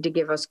respected to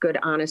give us good,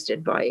 honest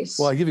advice.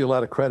 Well, I give you a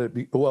lot of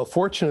credit. Well,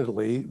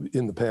 fortunately,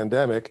 in the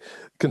pandemic,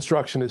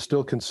 construction is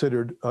still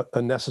considered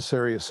a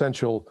necessary,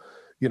 essential,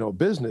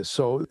 business.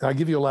 So I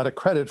give you a lot of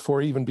credit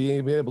for even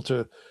being able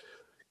to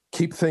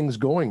keep things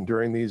going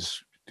during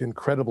these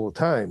incredible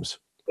times.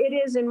 It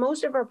is. And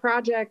most of our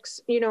projects,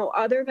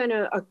 other than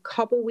a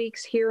couple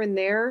weeks here and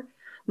there,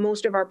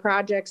 most of our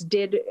projects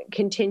did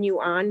continue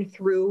on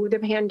through the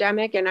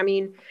pandemic. And I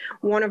mean,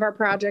 one of our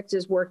projects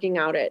is working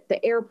out at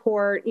the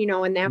airport,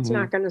 and that's mm-hmm.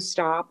 not going to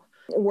stop.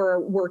 We're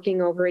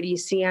working over at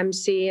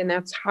ECMC, and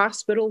that's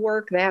hospital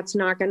work. That's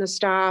not going to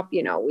stop.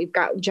 We've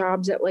got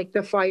jobs at like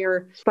the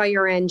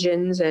fire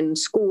engines and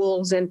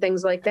schools and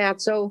things like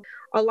that. So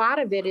a lot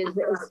of it is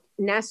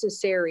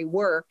necessary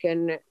work,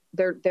 and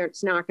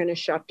it's not going to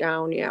shut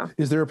down. Yeah.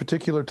 Is there a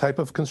particular type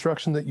of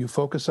construction that you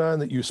focus on,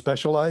 that you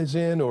specialize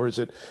in, or is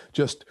it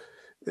just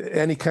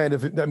any kind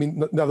of,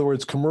 in other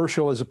words,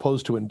 commercial as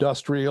opposed to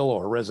industrial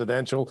or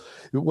residential?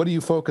 What do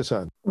you focus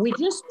on? We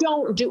just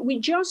don't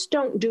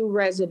do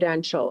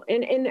residential.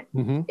 And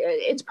mm-hmm.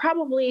 It's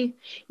probably,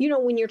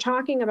 when you're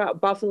talking about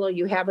Buffalo,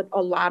 you have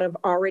a lot of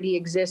already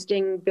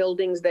existing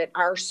buildings that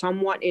are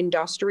somewhat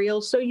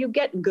industrial. So you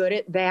get good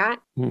at that.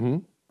 Mm-hmm.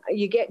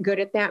 You get good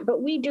at that,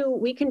 but we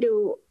can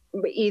do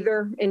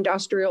either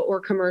industrial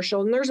or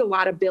commercial. And there's a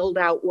lot of build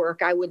out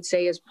work, I would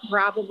say, is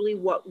probably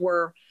what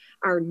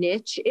our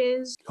niche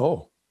is.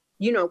 Oh,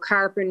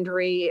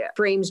 carpentry,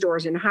 frames,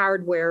 doors, and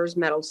hardwares,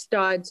 metal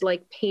studs,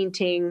 like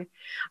painting.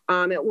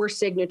 We're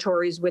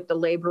signatories with the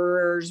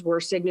laborers, we're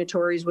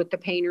signatories with the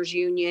painters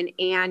union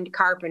and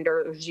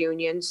carpenters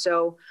union.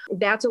 So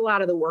that's a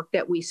lot of the work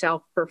that we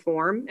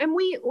self-perform. And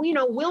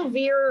we'll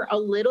veer a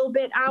little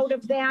bit out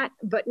of that,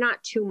 but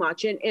not too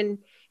much. And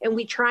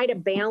we try to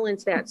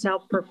balance that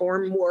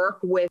self-perform work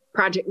with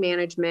project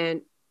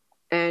management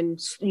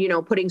and,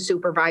 putting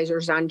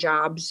supervisors on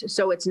jobs.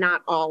 So it's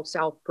not all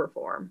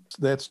self-perform.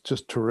 That's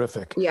just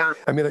terrific. Yeah.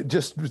 I mean,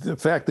 just the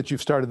fact that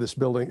you've started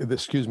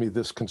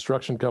this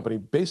construction company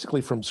basically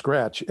from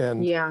scratch.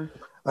 And yeah,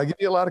 I give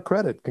you a lot of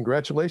credit.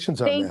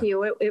 Congratulations on that. Thank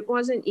you. It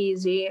wasn't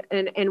easy,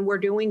 and we're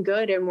doing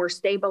good, and we're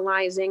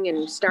stabilizing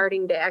and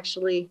starting to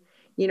actually,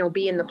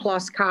 be in the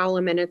plus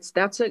column. And it's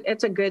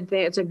a good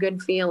thing. It's a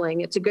good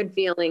feeling. It's a good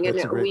feeling. That's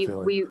and a great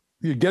feeling.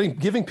 You're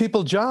giving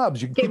people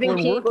jobs. Giving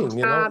people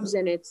jobs,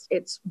 and it's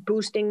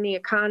boosting the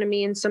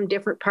economy in some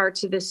different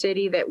parts of the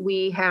city that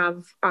we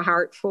have a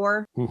heart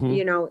for.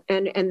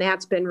 Mm-hmm. And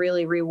that's been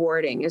really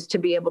rewarding, is to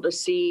be able to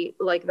see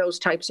like those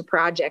types of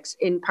projects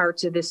in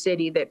parts of the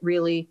city that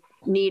really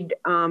need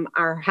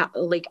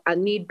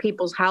need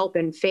people's help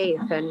and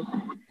faith, and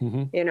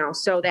mm-hmm.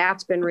 So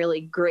that's been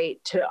really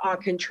great to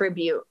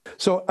contribute.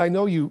 So I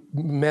know you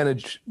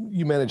manage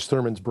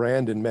Thurman's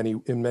brand in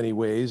many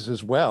ways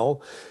as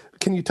well.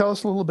 Can you tell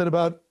us a little bit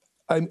about,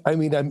 I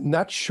mean, I'm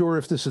not sure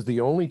if this is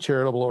the only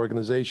charitable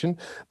organization,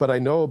 but I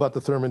know about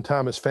the Thurman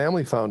Thomas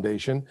Family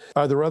Foundation.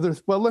 Are there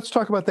others? Well, let's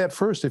talk about that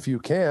first, if you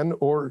can,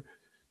 or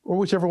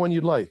whichever one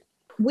you'd like.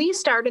 We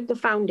started the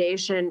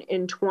foundation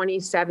in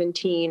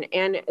 2017,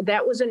 and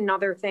that was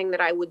another thing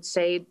that I would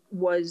say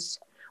was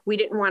we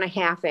didn't want to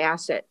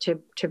half-ass it,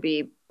 to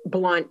be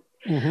blunt.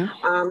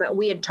 Mm-hmm.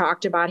 We had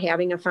talked about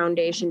having a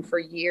foundation for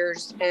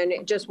years, and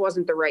it just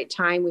wasn't the right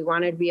time. We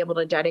wanted to be able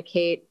to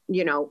dedicate,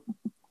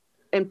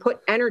 and put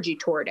energy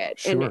toward it.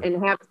 Sure.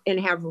 and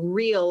have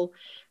real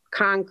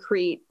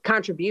concrete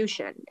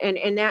contribution.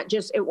 And that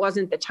just, it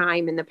wasn't the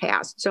time in the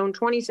past. So in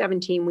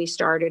 2017, we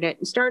started it,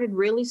 and started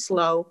really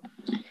slow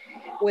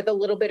with a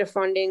little bit of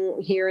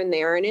funding here and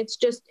there. And we've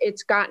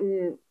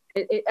gotten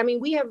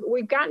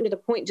to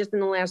the point just in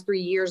the last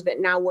 3 years that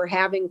now we're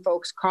having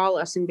folks call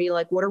us and be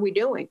like, what are we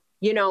doing?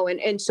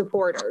 And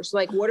supporters,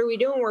 like, what are we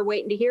doing? We're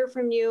waiting to hear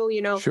from you,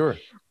 Sure.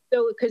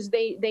 So, because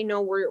they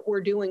know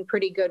we're doing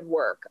pretty good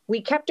work.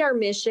 We kept our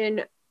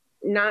mission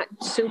not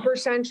super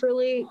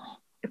centrally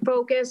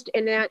focused,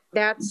 and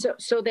that's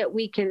so that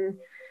we can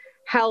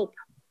help,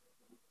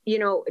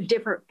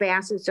 different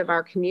facets of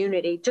our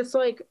community, just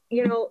like,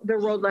 the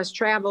Road Less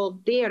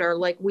Traveled Theater,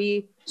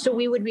 so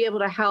we would be able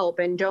to help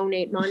and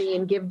donate money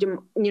and give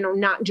them,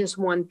 not just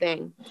one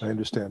thing. I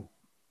understand.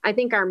 I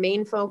think our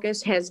main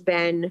focus has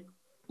been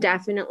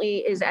definitely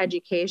is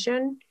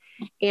education,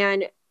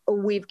 and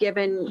we've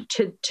given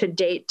to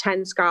date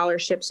 10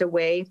 scholarships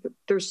away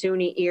through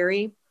SUNY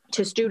Erie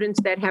to students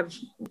that have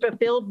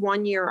fulfilled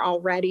 1 year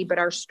already, but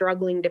are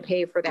struggling to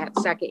pay for that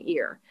second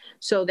year,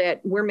 so that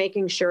we're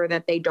making sure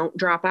that they don't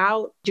drop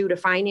out due to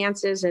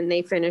finances and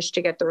they finish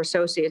to get their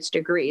associate's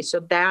degree. So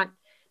that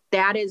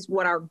is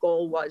what our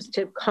goal was,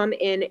 to come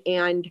in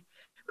and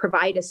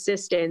provide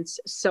assistance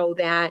so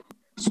that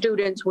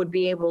students would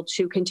be able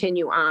to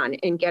continue on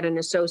and get an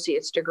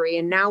associate's degree.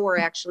 And now we're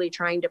actually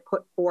trying to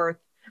put forth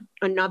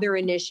another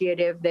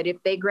initiative that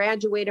if they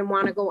graduate and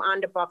want to go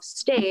on to Buff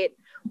State,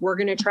 we're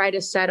going to try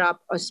to set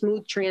up a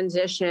smooth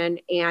transition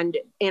and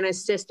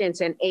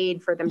assistance and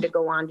aid for them to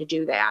go on to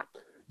do that.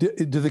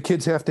 Do the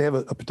kids have to have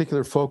a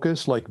particular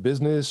focus, like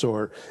business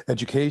or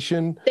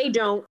education? They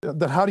don't.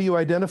 Then how do you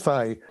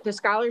identify? The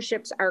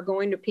scholarships are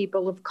going to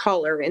people of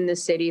color in the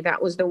city.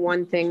 That was the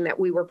one thing that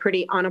we were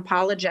pretty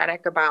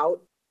unapologetic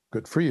about.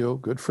 Good for you.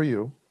 Good for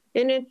you.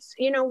 And it's,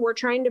 we're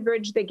trying to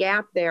bridge the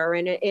gap there.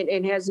 And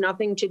it has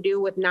nothing to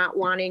do with not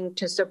wanting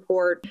to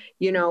support,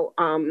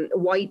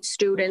 white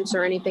students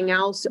or anything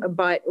else.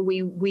 But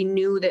we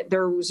knew that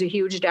there was a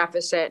huge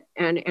deficit,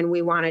 and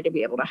we wanted to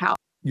be able to help.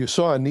 You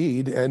saw a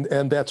need,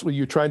 and that's what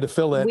you're trying to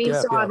fill that gap. We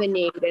saw the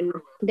need, and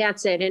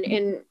that's it.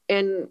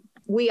 And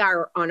we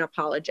are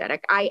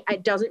unapologetic.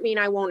 It doesn't mean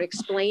I won't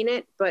explain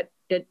it, but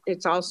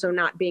it's also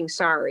not being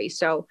sorry.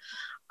 So,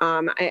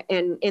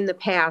 and in the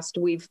past,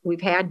 we've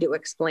had to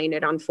explain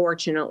it,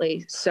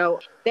 unfortunately. So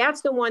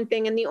that's the one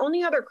thing. And the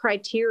only other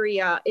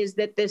criteria is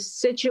that the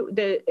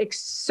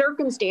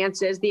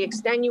circumstances, the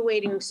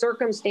extenuating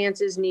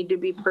circumstances, need to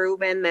be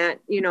proven that,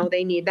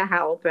 they need the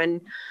help.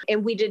 And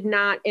we did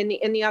not. And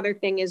the other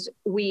thing is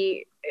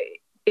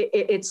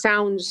it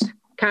sounds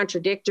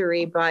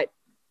contradictory, but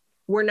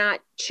we're not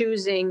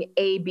choosing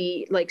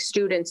A-B, like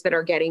students that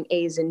are getting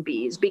A's and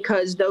B's,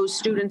 because those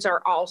students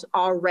are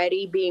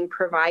already being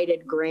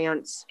provided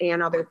grants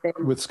and other things.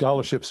 With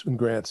scholarships and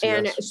grants,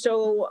 and yes.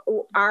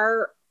 So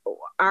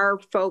our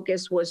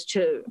focus was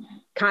to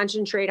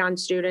concentrate on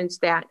students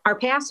that are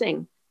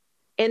passing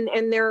and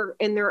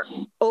they're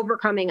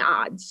overcoming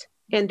odds.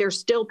 And they're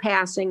still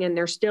passing, and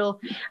they're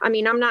still, I'm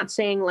not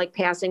saying like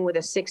passing with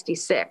a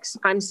 66.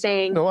 I'm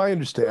saying, no, I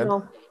understand.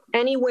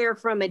 Anywhere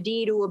from a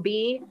D to a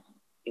B,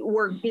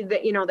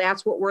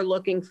 that's what we're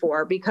looking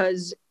for,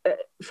 because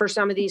for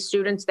some of these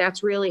students,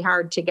 that's really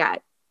hard to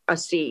get a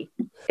C.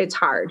 It's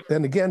hard.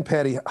 And again,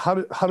 Patty, how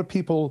do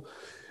people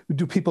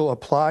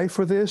apply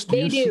for this?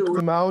 They seek do.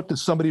 them out?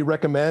 Does somebody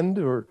recommend,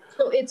 or?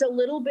 So it's a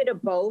little bit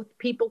of both.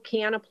 People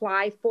can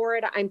apply for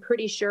it, I'm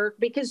pretty sure,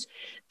 because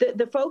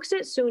the folks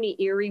at SUNY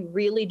Erie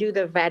really do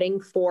the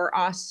vetting for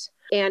us,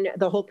 and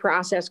the whole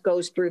process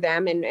goes through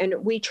them. And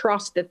we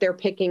trust that they're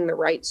picking the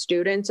right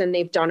students, and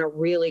they've done a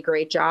really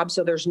great job.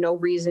 So there's no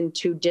reason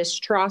to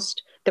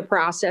distrust the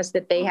process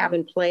that they have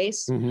in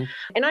place. Mm-hmm.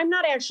 And I'm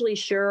not actually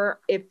sure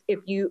if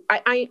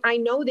I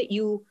know that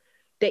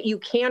you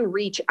can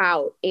reach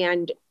out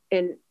and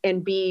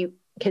be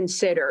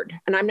considered.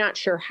 And I'm not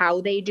sure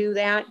how they do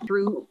that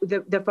through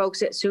the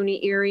folks at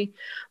SUNY Erie,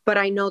 but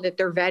I know that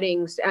their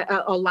vettings,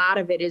 a lot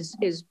of it is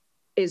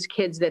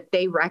kids that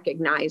they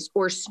recognize,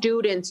 or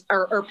students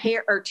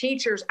or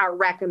teachers are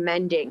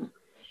recommending,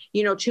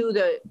 to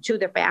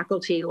the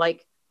faculty,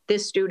 like,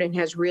 this student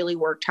has really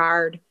worked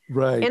hard.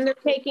 Right. And they're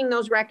taking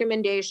those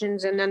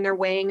recommendations and then they're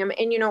weighing them.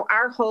 And,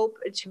 our hope,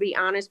 to be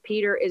honest,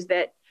 Peter, is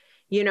that,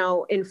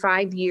 in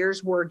 5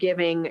 years, we're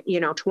giving,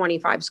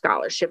 25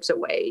 scholarships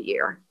away a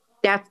year.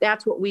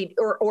 That's what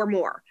or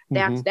more.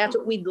 That's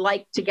what we'd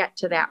like to get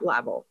to that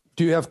level.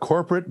 Do you have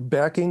corporate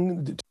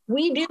backing?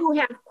 We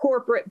have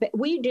corporate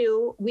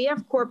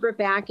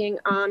backing.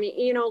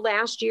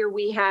 Last year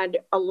we had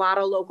a lot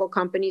of local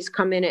companies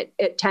come in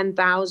at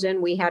 10,000.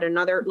 We had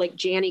another, like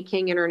Janney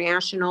King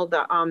International,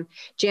 the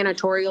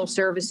janitorial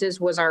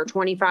services was our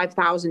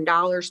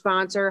 $25,000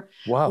 sponsor.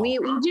 Wow. We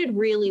did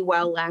really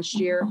well last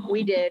year.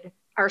 We did.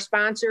 Our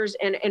sponsors,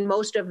 and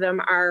most of them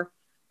are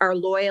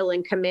loyal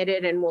and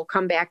committed and will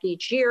come back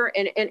each year.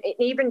 And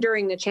even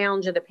during the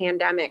challenge of the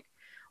pandemic,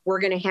 we're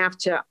going to have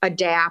to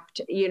adapt,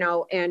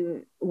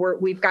 and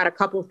we've got a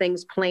couple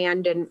things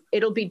planned, and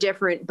it'll be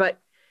different, but,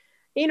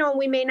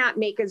 we may not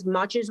make as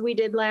much as we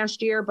did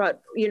last year,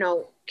 but,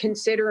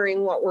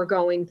 considering what we're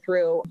going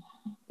through,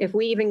 if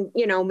we even,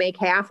 make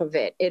half of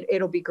it,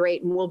 it'll be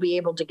great, and we'll be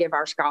able to give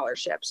our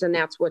scholarships. And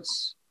that's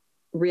what's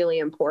really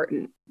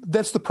important.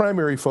 That's the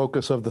primary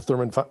focus of the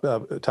Thurman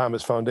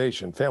Thomas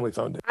Foundation, Family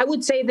Foundation. I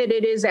would say that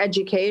it is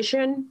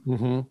education.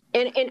 Mm-hmm.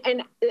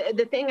 And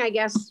the thing I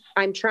guess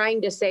I'm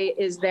trying to say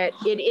is that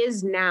it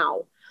is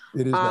now.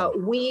 It is now.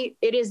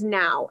 It is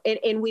now.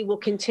 And we will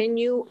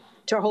continue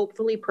to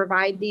hopefully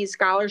provide these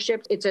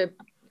scholarships. It's a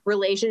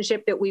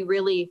relationship that we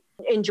really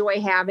enjoy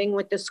having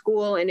with the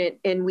school,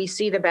 and we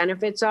see the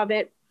benefits of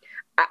it.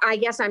 I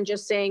guess I'm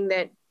just saying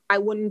that I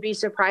wouldn't be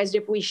surprised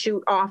if we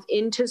shoot off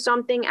into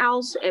something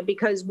else,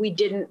 because we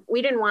didn't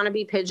want to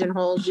be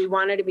pigeonholed. We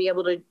wanted to be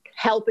able to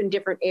help in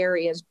different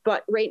areas.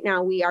 But right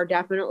now we are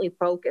definitely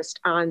focused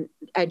on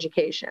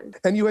education.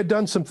 And you had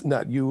done the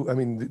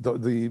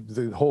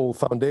whole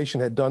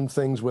foundation had done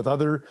things with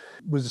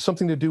was it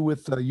something to do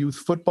with youth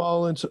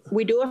football? And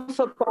we do a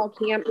football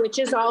camp, which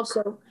is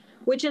also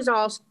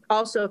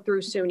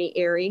through SUNY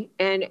Erie.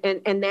 And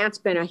that's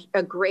been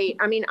a great,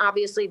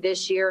 obviously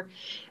this year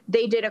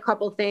they did a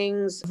couple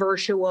things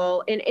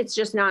virtual, and it's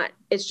just not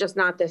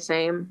the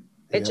same.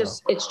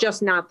 It's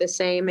just not the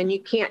same. And you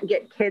can't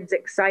get kids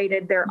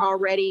excited. They're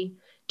already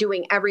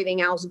doing everything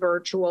else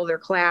virtual, their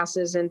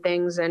classes and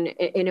things. And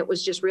it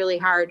was just really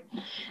hard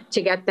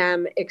to get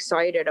them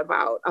excited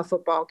about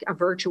a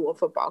virtual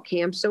football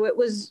camp. So it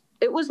was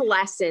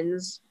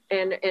lessons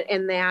and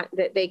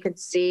that they could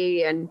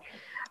see, and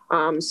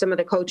some of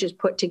the coaches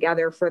put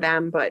together for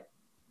them, but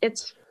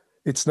it's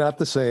not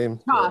the same.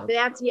 Tough.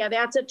 That's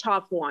a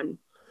tough one.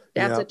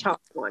 That's a tough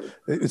one.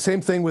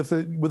 Same thing with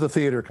the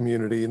theater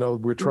community.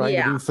 We're trying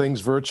to do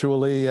things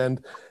virtually, and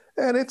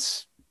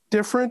it's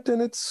different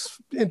and it's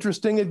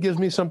interesting. It gives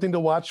me something to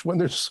watch when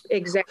there's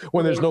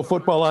no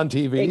football on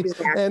TV.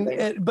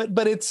 Exactly.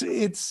 But it's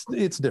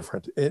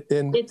different.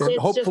 And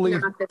hopefully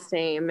just not the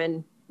same.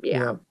 And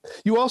yeah.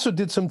 You also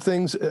did some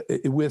things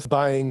with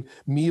buying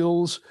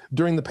meals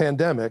during the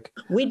pandemic.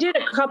 We did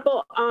a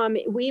couple.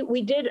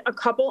 We did a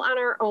couple on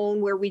our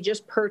own where we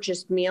just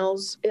purchased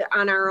meals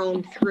on our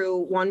own through.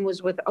 One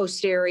was with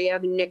Osteria,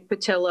 Nick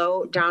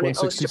Patillo down in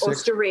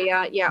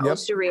Osteria. Yeah, yep.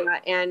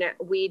 Osteria. And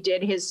we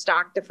did his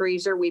stock the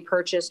freezer. We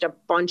purchased a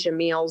bunch of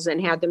meals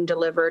and had them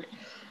delivered.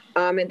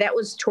 And that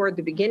was toward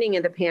the beginning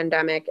of the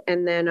pandemic.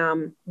 And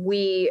then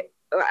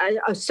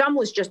some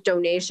was just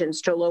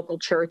donations to local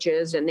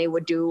churches, and they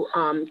would do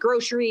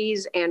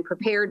groceries and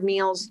prepared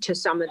meals to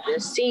some of the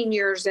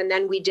seniors. And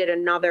then we did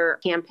another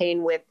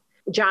campaign with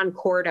John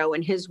Cordo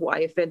and his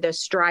wife at the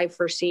Strive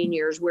for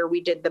Seniors, where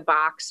we did the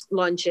box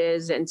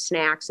lunches and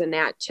snacks and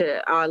that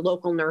to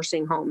local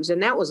nursing homes.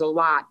 And that was a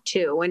lot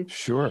too. And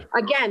sure,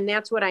 again,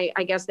 that's what I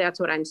guess that's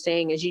what I'm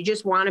saying is you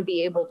just want to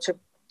be able to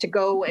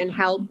go and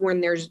help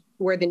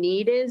where the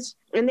need is.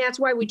 And that's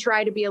why we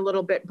try to be a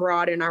little bit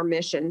broad in our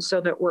mission so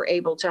that we're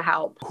able to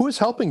help. Who is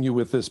helping you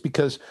with this?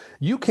 Because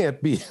you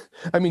can't be,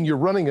 you're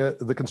running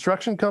the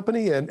construction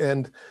company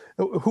and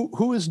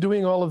who is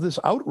doing all of this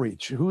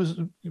outreach?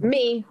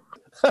 Me.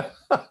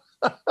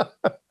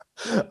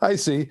 I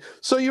see.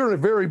 So you're a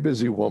very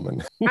busy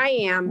woman. I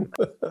am.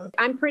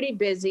 I'm pretty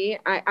busy.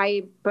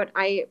 But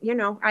I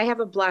have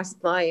a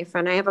blessed life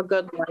and I have a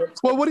good life.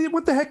 Well,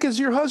 what the heck is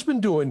your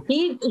husband doing?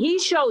 He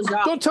shows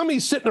up. Don't tell me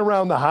he's sitting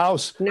around the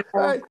house.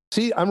 No.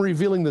 See, I'm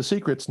revealing the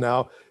secrets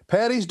now.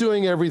 Patty's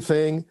doing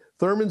everything.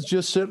 Thurman's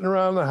just sitting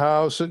around the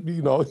house,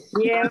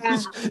 Yeah.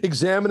 He's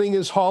examining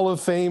his Hall of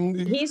Fame.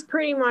 He's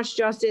pretty much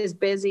just as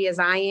busy as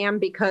I am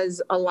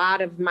because a lot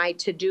of my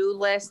to-do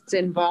lists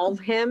involve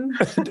him.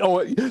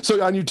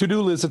 So on your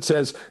to-do list, it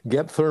says,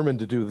 get Thurman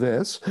to do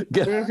this,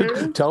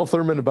 tell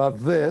Thurman about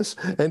this.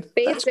 And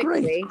Basically, that's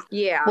great.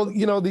 Yeah.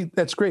 Well,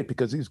 that's great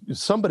because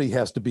somebody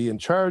has to be in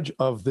charge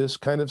of this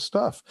kind of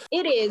stuff.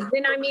 It is.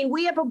 And I mean,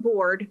 we have a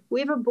board.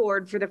 We have a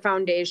board for the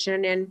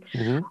foundation. And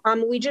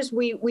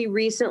we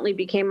recently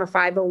became a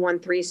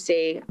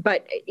 501(c),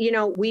 but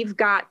we've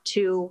got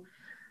to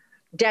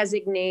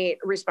designate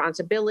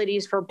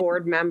responsibilities for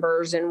board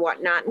members and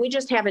whatnot. We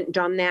just haven't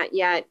done that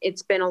yet.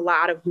 It's been a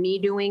lot of me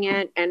doing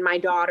it, and my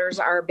daughters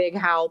are a big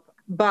help.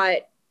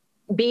 But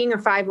being a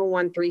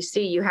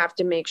 501(c), you have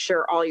to make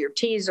sure all your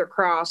T's are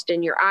crossed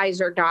and your I's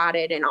are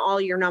dotted and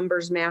all your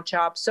numbers match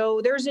up.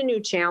 So there's a new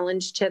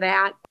challenge to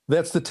that.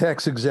 That's the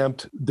tax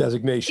exempt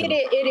designation.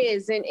 It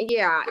is. And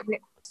yeah.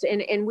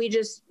 And we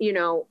just,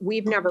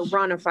 we've never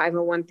run a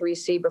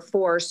 501(c)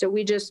 before. So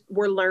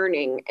we're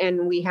learning,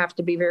 and we have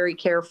to be very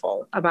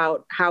careful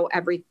about how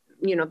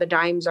the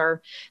dimes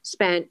are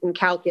spent and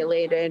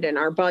calculated and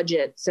our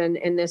budgets and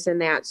this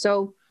and that.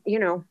 So, we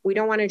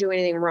don't want to do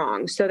anything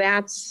wrong. So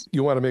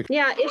you want to make.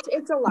 Yeah,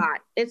 it's a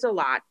lot. It's a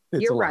lot.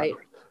 You're right.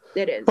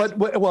 It is. But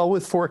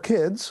with 4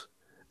 kids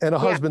and a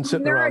husband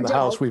sitting around the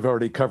house, we've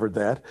already covered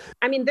that.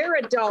 I mean, they're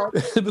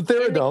adults. But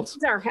they're adults.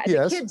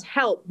 The kids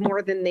help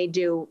more than they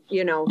do,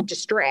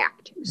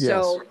 distract.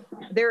 So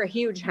they're a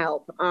huge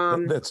help.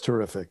 That's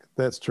terrific.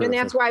 That's terrific. And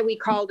that's why we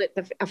called it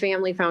a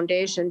family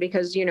foundation,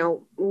 because,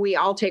 we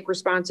all take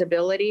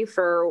responsibility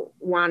for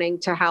wanting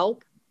to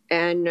help.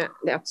 And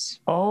that's.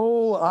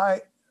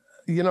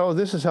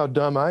 This is how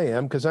dumb I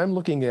am, because I'm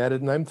looking at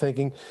it and I'm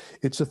thinking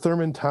it's a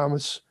Thurman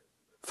Thomas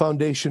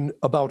Foundation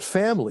about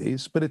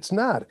families, but it's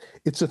not.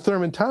 It's a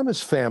Thurman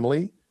Thomas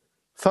Family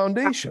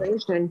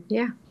Foundation.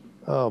 Yeah.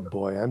 Oh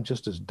boy, I'm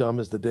just as dumb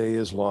as the day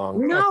is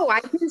long. No, I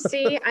can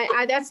see.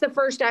 That's the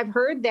first I've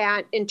heard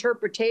that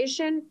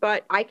interpretation,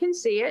 but I can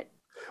see it.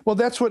 Well,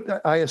 that's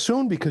what I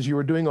assumed, because you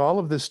were doing all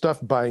of this stuff,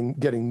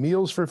 getting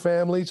meals for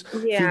families,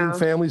 feeding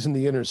families in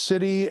the inner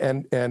city,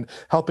 and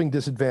helping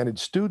disadvantaged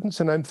students.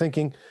 And I'm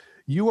thinking,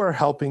 you are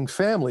helping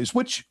families,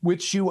 which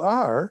you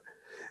are.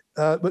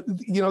 But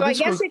so I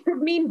guess it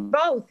could mean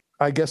both.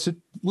 I guess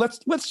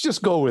let's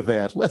just go with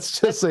that. Let's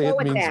say it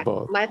means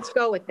both. Let's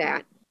go with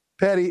that.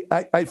 Patty,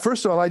 I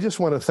first of all, I just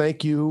want to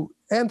thank you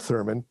and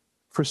Thurman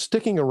for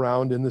sticking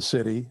around in the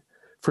city,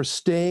 for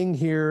staying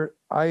here.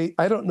 I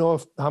don't know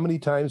how many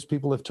times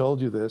people have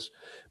told you this,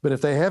 but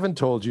if they haven't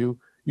told you,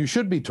 you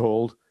should be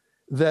told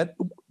that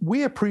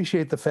we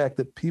appreciate the fact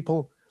that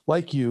people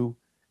like you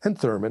and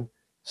Thurman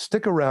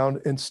stick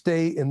around and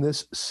stay in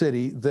this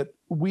city that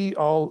we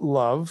all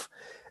love.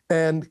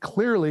 And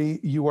clearly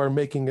you are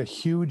making a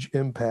huge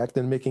impact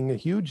and making a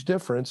huge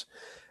difference.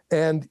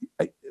 And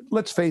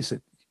let's face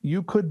it,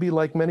 you could be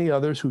like many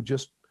others who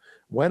just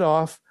went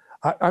off.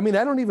 I mean,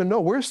 I don't even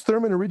know. Where's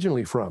Thurman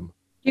originally from?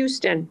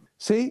 Houston.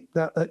 See,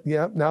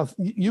 now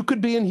you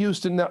could be in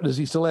Houston. Now, does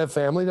he still have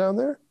family down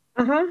there?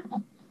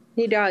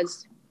 He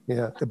does.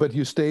 Yeah, but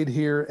you stayed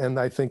here, and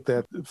I think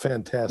that's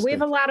fantastic. We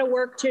have a lot of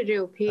work to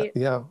do, Pete.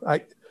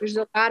 There's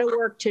a lot of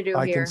work to do here.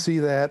 I can see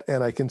that,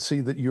 and I can see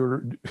that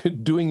you're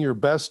doing your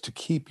best to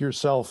keep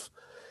yourself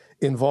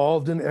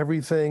involved in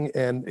everything,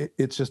 and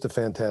it's just a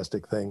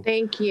fantastic thing.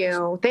 Thank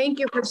you. Thank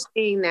you for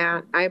saying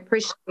that. I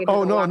appreciate it.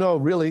 Oh, no,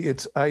 really.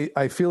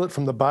 I feel it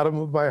from the bottom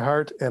of my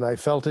heart, and I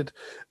felt it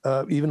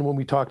even when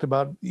we talked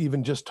about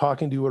even just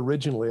talking to you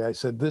originally. I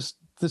said, this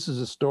is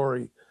a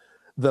story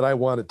that I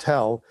want to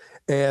tell,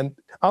 and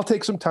I'll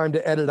take some time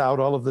to edit out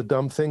all of the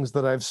dumb things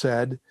that I've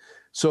said.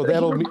 So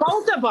that'll be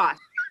both of us.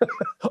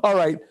 All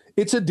right.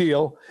 It's a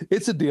deal.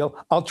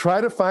 I'll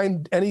try to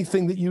find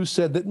anything that you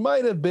said that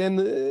might have been.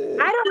 I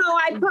don't know.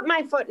 I put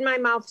my foot in my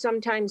mouth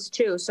sometimes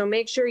too. So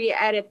make sure you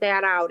edit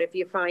that out if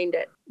you find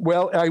it.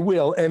 Well, I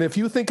will. And if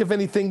you think of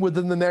anything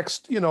within the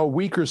next,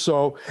 week or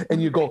so,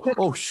 and you go,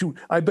 oh shoot,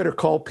 I better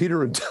call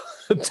Peter and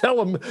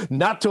tell him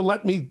not to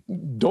let me.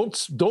 Don't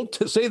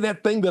say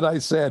that thing that I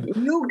said.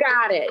 You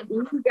got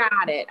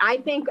it. I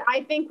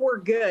think we're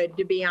good.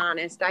 To be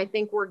honest, I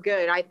think we're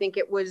good. I think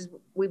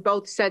we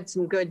both said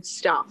some good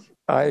stuff.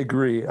 I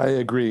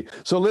agree.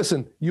 So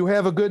listen, you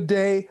have a good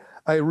day.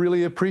 I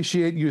really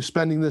appreciate you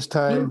spending this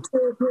time. You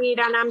too, Pete,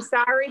 and I'm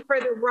sorry for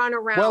the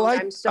runaround. Well,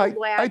 I'm so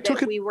glad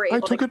that we were able I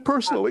took it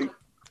personally.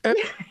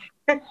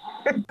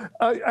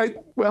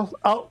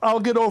 I'll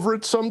get over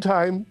it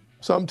sometime.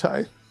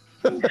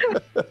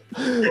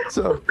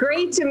 So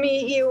great to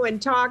meet you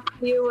and talk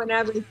to you and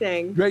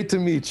everything. Great to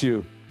meet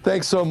you.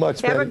 Thanks so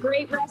much, Have Betty. a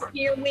great rest of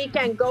your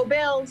weekend. Go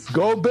Bills.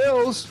 Go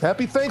Bills.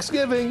 Happy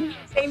Thanksgiving.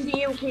 Same to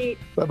you, Pete.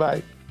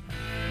 Bye-bye.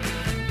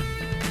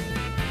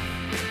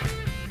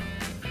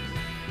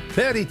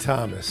 Patty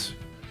Thomas.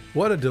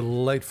 What a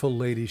delightful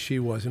lady she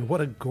was, and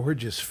what a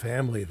gorgeous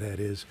family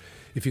that is.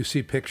 If you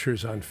see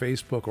pictures on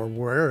Facebook or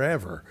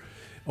wherever,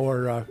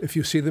 or if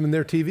you see them in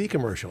their TV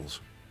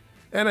commercials.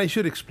 And I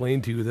should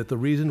explain to you that the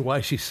reason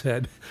why she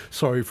said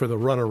sorry for the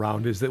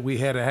runaround is that we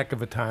had a heck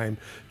of a time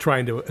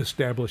trying to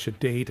establish a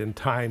date and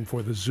time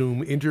for the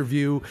Zoom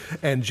interview.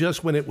 And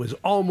just when it was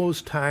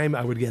almost time,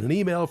 I would get an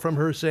email from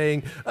her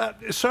saying,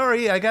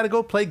 sorry, I got to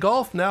go play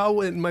golf now.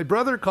 And my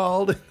brother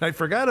called. I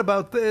forgot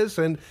about this.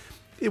 And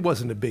it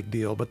wasn't a big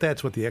deal, but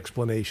that's what the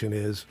explanation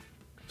is.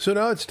 So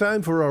now it's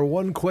time for our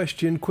one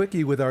question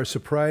quickie with our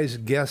surprise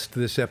guest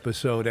this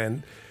episode.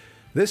 And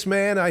this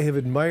man I have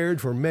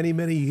admired for many,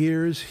 many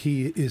years.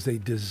 He is a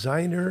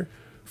designer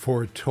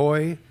for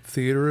Toy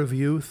Theater of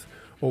Youth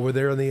over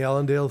there in the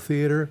Allendale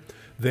Theater.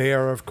 They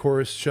are, of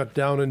course, shut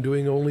down and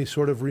doing only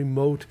sort of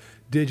remote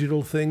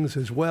digital things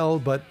as well.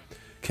 But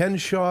Ken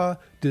Shaw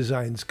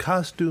designs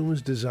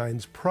costumes,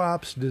 designs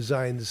props,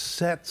 designs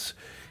sets.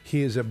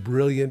 He is a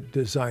brilliant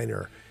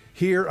designer.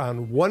 Here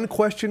on One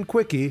Question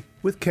Quickie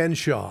with Ken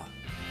Shaw.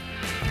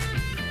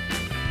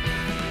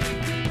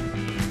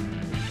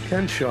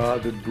 Ken Shaw,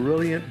 the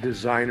brilliant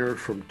designer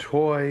from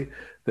Toy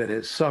that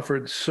has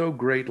suffered so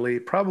greatly,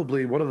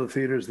 probably one of the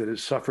theaters that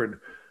has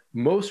suffered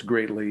most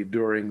greatly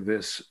during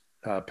this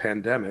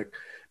pandemic,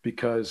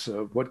 because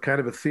what kind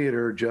of a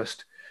theater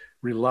just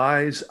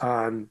relies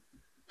on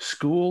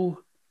school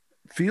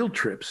field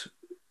trips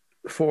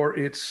for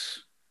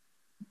its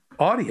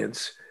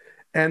audience.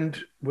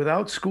 And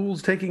without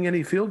schools taking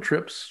any field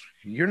trips,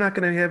 you're not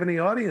going to have any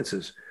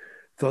audiences.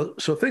 So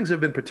things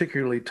have been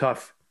particularly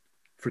tough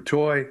for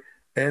Toy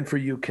and for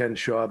you, Ken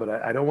Shaw, but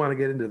I don't want to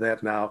get into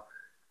that now.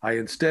 I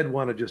instead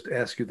want to just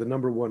ask you the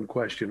number one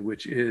question,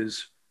 which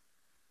is,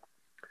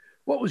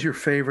 what was your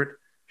favorite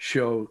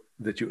show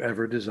that you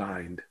ever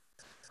designed?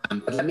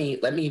 Let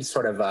me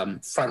sort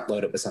of front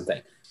load it with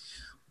something.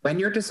 When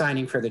you're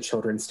designing for the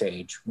children's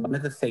stage, one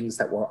of the things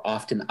that we're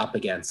often up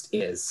against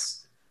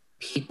is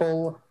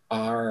people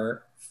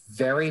are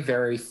very,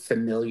 very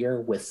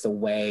familiar with the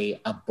way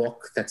a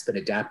book that's been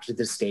adapted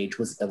to the stage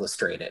was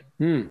illustrated.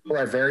 People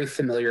are very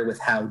familiar with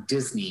how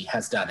Disney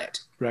has done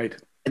it. Right.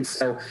 And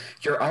so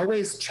you're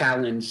always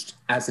challenged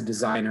as a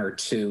designer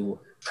to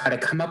try to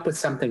come up with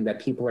something that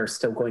people are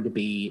still going to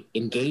be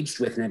engaged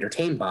with and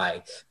entertained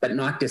by, but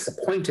not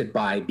disappointed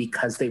by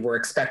because they were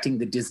expecting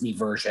the Disney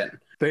version.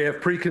 They have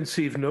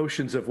preconceived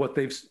notions of what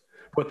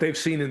they've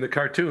seen in the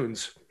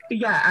cartoons.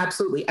 Yeah,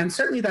 absolutely. And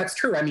certainly that's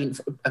true. I mean,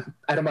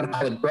 I don't want to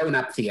call it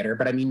grown-up theater,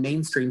 but I mean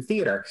mainstream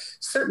theater.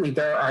 Certainly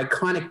there are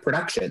iconic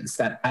productions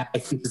that I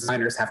think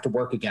designers have to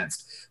work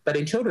against. But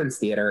in children's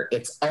theater,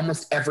 it's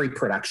almost every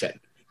production.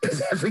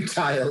 Because every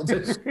child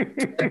has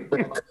read a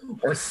book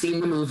or seen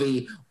the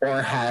movie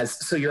or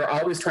has, so you're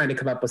always trying to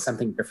come up with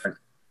something different.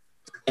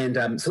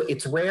 And so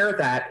it's rare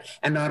that,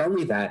 and not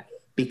only that,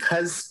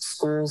 because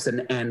schools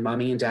and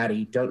mommy and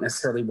daddy don't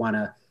necessarily want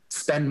to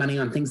spend money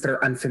on things that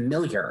are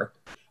unfamiliar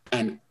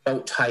and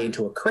don't tie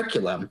into a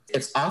curriculum,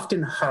 it's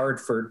often hard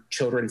for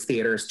children's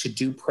theaters to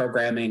do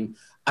programming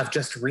of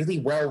just really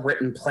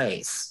well-written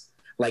plays.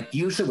 Like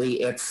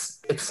usually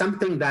it's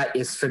something that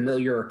is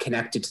familiar or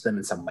connected to them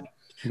in some way.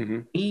 Mm-hmm.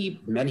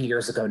 We, many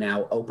years ago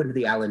now, opened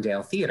the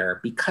Allendale Theater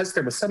because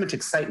there was so much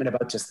excitement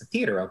about just the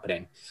theater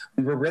opening.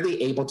 We were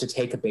really able to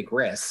take a big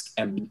risk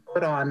and we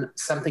put on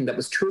something that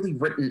was truly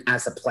written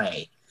as a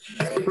play.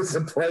 It was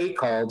a play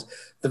called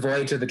The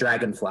Voyage of the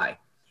Dragonfly.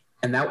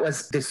 And that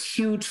was this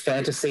huge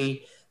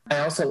fantasy. I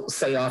also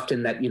say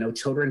often that,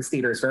 children's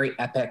theater is very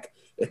epic.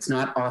 It's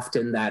not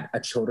often that a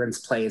children's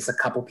play is a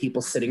couple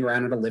people sitting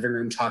around in a living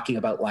room talking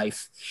about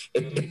life.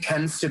 It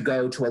tends to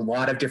go to a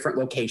lot of different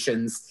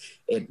locations.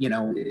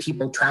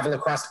 People travel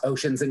across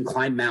oceans and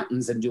climb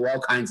mountains and do all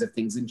kinds of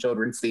things in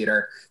children's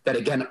theater that,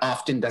 again,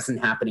 often doesn't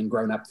happen in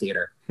grown-up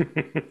theater.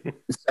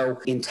 So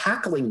in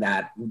tackling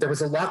that, there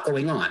was a lot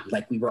going on.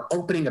 Like we were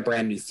opening a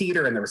brand new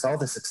theater and there was all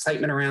this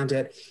excitement around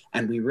it.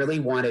 And we really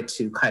wanted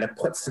to kind of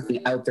put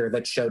something out there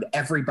that showed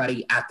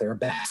everybody at their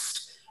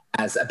best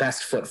as a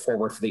best foot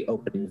forward for the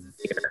opening of the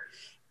theater.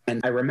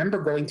 And I remember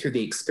going through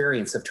the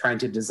experience of trying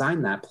to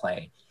design that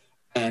play.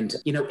 And,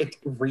 it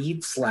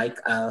reads like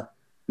a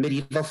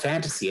medieval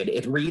fantasy.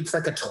 It reads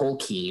like a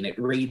Tolkien. It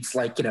reads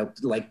like,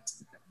 like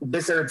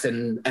wizards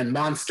and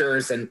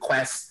monsters and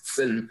quests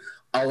and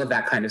all of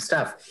that kind of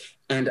stuff.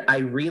 And I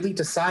really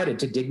decided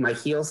to dig my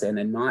heels in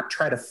and not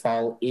try to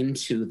fall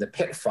into the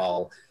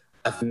pitfall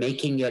of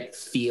making it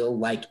feel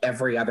like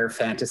every other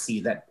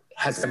fantasy that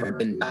has ever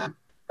been done,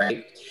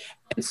 right?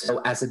 And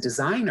so as a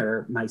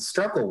designer, my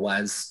struggle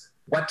was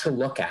what to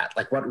look at,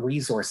 like what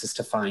resources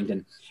to find.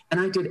 And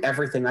I did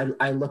everything.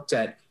 I looked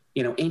at,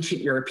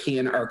 ancient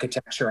European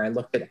architecture. I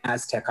looked at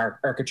Aztec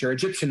architecture,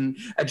 Egyptian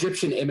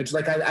image.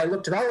 Like I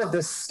looked at all of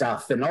this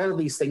stuff and all of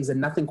these things and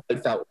nothing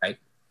quite felt right.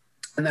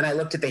 And then I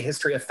looked at the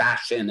history of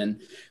fashion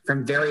and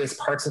from various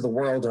parts of the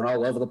world and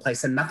all over the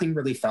place and nothing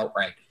really felt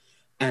right.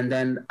 And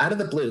then out of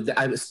the blue,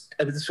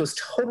 this was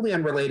totally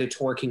unrelated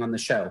to working on the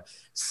show.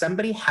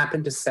 Somebody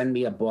happened to send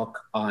me a book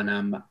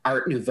on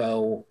Art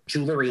Nouveau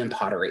jewelry and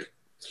pottery.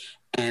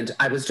 And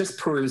I was just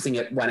perusing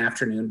it one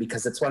afternoon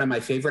because it's one of my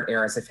favorite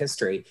eras of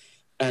history.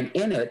 And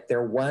in it,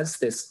 there was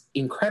this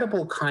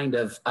incredible kind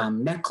of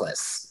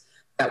necklace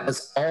that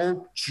was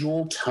all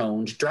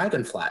jewel-toned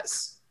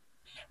dragonflies.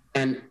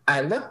 And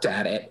I looked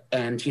at it,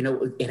 and, you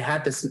know, it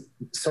had this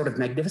sort of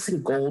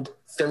magnificent gold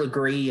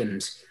filigree,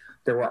 and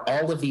there were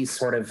all of these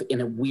sort of,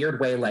 in a weird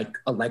way, like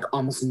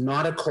almost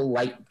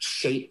nautical-like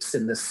shapes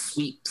in the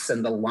sweeps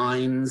and the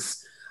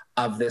lines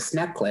of this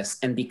necklace.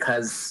 And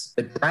because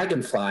the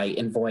dragonfly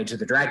in Voyage of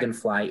the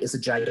Dragonfly is a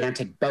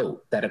gigantic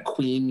boat that a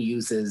queen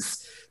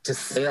uses to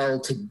sail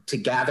to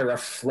gather a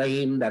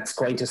flame that's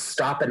going to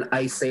stop an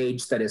ice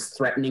age that is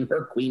threatening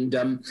her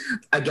queendom.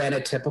 Again,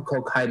 a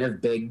typical kind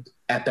of big,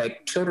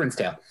 epic children's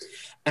tale.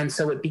 And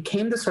so it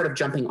became this sort of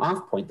jumping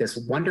off point, this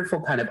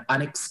wonderful kind of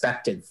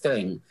unexpected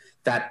thing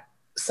that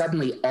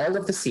suddenly all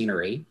of the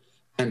scenery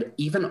and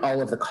even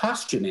all of the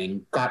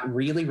costuming got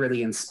really,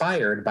 really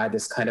inspired by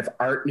this kind of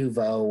Art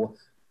Nouveau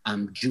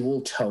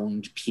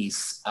jewel-toned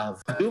piece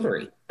of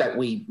jewelry that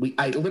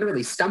I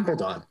literally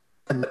stumbled on.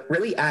 And what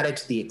really added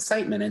to the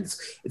excitement, and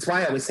it's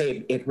why I always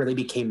say it really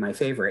became my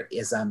favorite,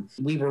 is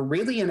we were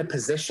really in a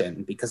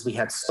position, because we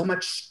had so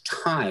much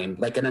time,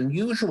 like an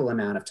unusual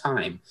amount of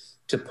time,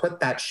 to put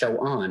that show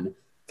on,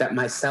 that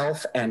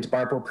myself and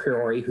Barbara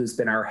Priori, who's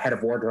been our head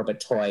of wardrobe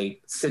at Toy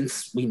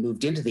since we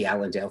moved into the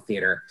Allendale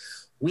Theater,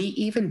 we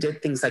even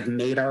did things like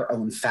made our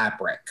own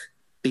fabric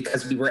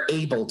because we were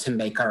able to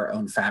make our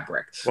own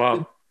fabric.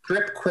 Wow.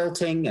 Drip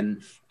quilting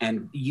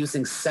and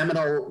using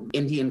seminal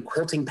Indian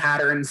quilting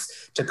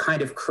patterns to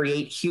kind of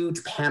create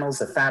huge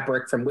panels of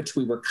fabric from which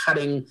we were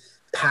cutting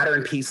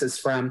pattern pieces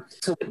from.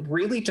 So it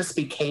really just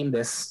became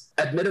this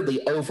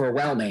admittedly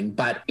overwhelming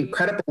but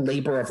incredible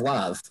labor of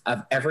love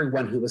of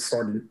everyone who was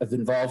sort of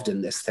involved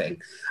in this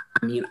thing.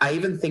 I mean, I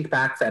even think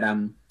back that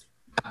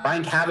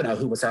Brian Cavanaugh,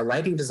 who was our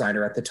lighting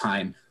designer at the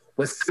time,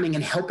 was coming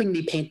and helping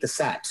me paint the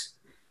set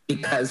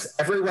because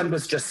everyone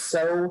was just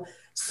so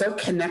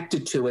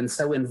connected to and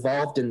so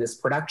involved in this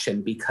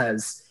production,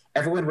 because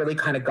everyone really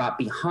kind of got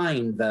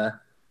behind the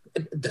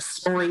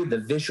story, the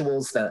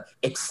visuals, the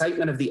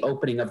excitement of the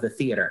opening of the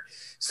theater.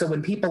 So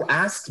when people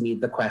asked me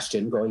the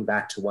question, going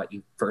back to what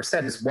you first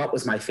said, is what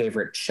was my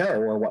favorite show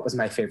or what was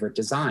my favorite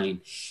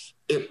design?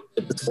 It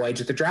was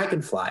Voyage of the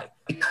Dragonfly,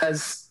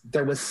 because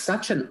there was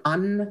such an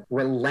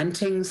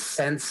unrelenting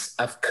sense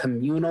of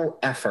communal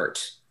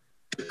effort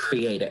to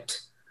create it.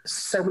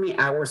 So many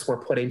hours were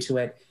put into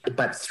it,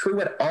 but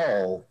through it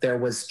all, there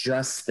was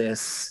just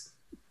this,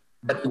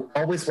 what you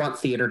always want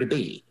theater to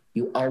be.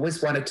 You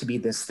always want it to be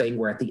this thing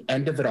where at the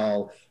end of it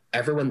all,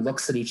 everyone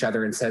looks at each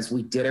other and says,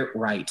 we did it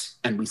right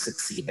and we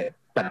succeeded.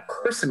 But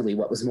personally,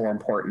 what was more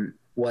important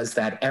was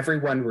that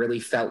everyone really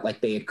felt like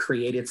they had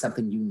created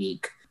something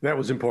unique. That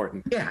was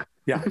important. Yeah.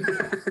 Yeah.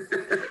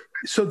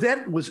 So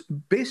that was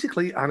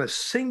basically on a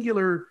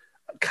singular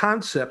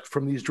concept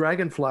from this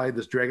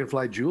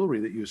dragonfly jewelry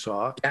that you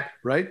saw, yeah.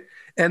 Right?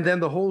 And then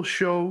the whole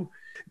show,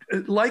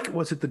 like,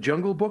 was it the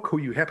Jungle Book, who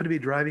you happen to be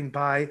driving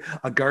by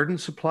a garden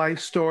supply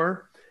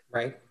store?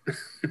 Right.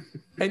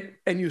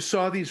 and you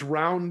saw these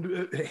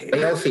round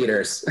ale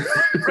feeders.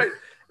 Right.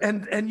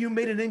 And you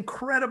made an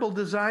incredible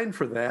design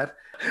for that.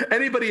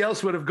 Anybody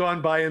else would have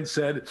gone by and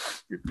said,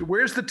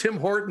 where's the Tim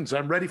Hortons?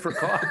 I'm ready for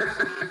coffee.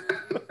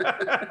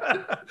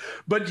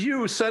 But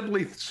you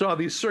suddenly saw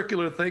these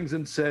circular things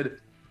and said,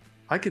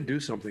 I can do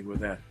something with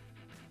that.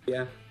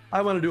 Yeah.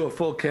 I want to do a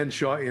full Ken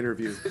Shaw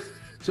interview.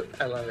 So,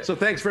 I love it. So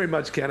thanks very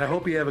much, Ken. I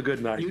hope you have a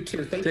good night. You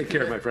too. Take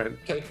care, my friend.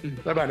 Okay.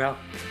 Bye-bye now.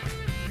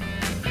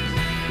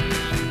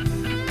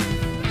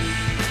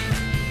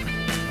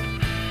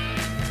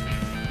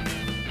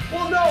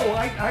 Well, no,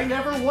 I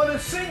never won a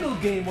single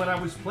game when I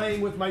was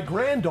playing with my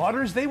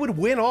granddaughters. They would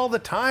win all the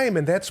time,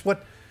 and that's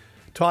what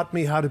taught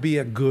me how to be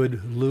a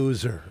good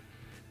loser.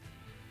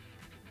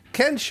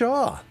 Ken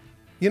Shaw.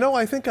 You know,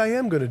 I think I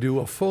am going to do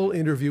a full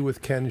interview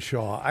with Ken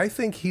Shaw. I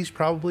think he's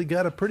probably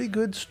got a pretty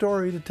good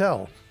story to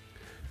tell.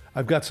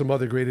 I've got some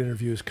other great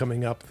interviews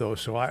coming up, though,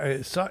 so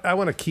I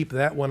want to keep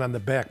that one on the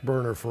back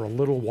burner for a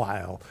little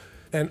while.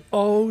 And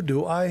oh,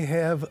 do I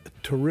have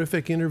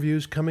terrific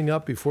interviews coming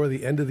up before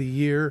the end of the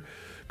year.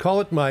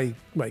 Call it my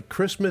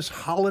Christmas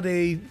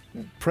holiday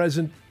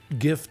present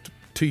gift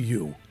to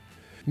you.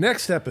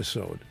 Next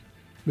episode,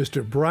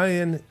 Mr.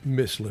 Brian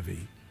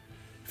Mislivy.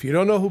 If you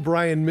don't know who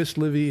Brian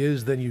Mislivy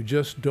is, then you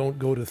just don't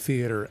go to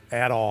theater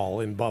at all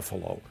in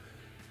Buffalo.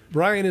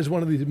 Brian is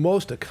one of the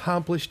most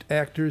accomplished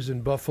actors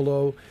in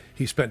Buffalo.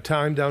 He spent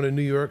time down in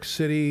New York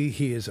City.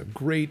 He is a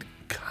great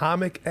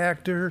comic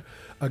actor,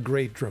 a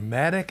great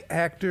dramatic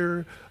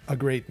actor, a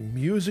great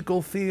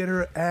musical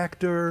theater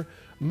actor.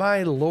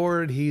 My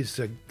Lord, he's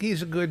a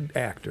good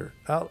actor.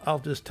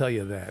 I'll just tell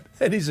you that.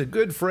 And he's a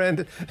good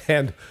friend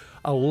and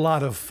a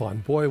lot of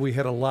fun. Boy, we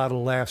had a lot of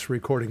laughs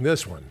recording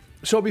this one.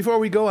 So before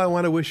we go, I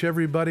want to wish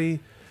everybody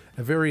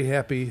a very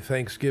happy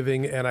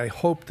Thanksgiving, and I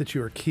hope that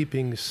you are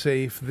keeping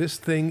safe. This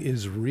thing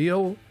is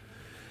real.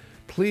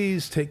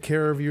 Please take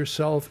care of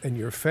yourself and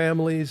your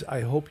families.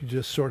 I hope you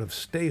just sort of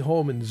stay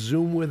home and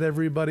Zoom with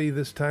everybody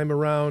this time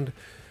around.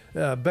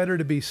 Better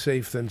to be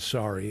safe than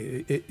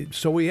sorry.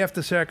 So we have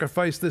to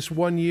sacrifice this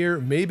 1 year,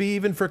 maybe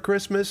even for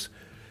Christmas.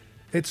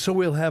 It's so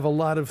we'll have a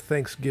lot of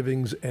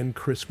Thanksgivings and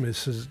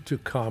Christmases to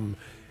come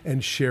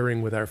and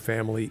sharing with our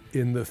family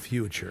in the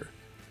future.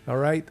 All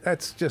right?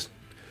 That's just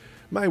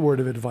my word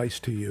of advice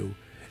to you.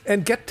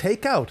 And get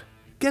takeout.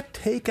 Get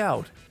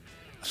takeout.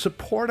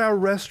 Support our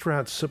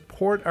restaurants.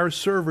 Support our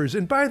servers.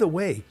 And by the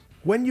way,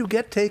 when you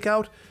get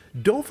takeout,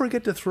 don't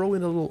forget to throw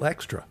in a little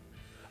extra.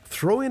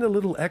 Throw in a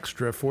little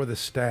extra for the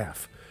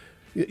staff.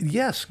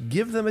 Yes,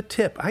 give them a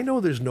tip. I know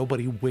there's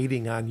nobody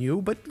waiting on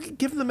you, but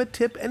give them a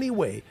tip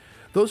anyway.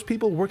 Those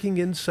people working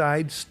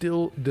inside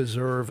still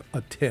deserve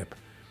a tip.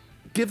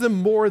 Give them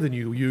more than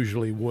you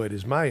usually would,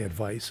 is my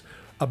advice.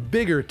 A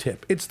bigger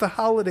tip. It's the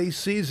holiday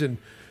season.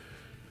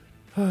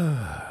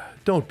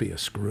 Don't be a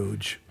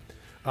Scrooge.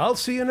 I'll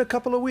see you in a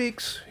couple of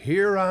weeks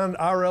here on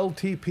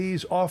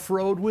RLTP's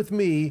Off-Road with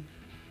me,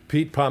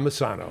 Pete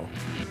Palmisano.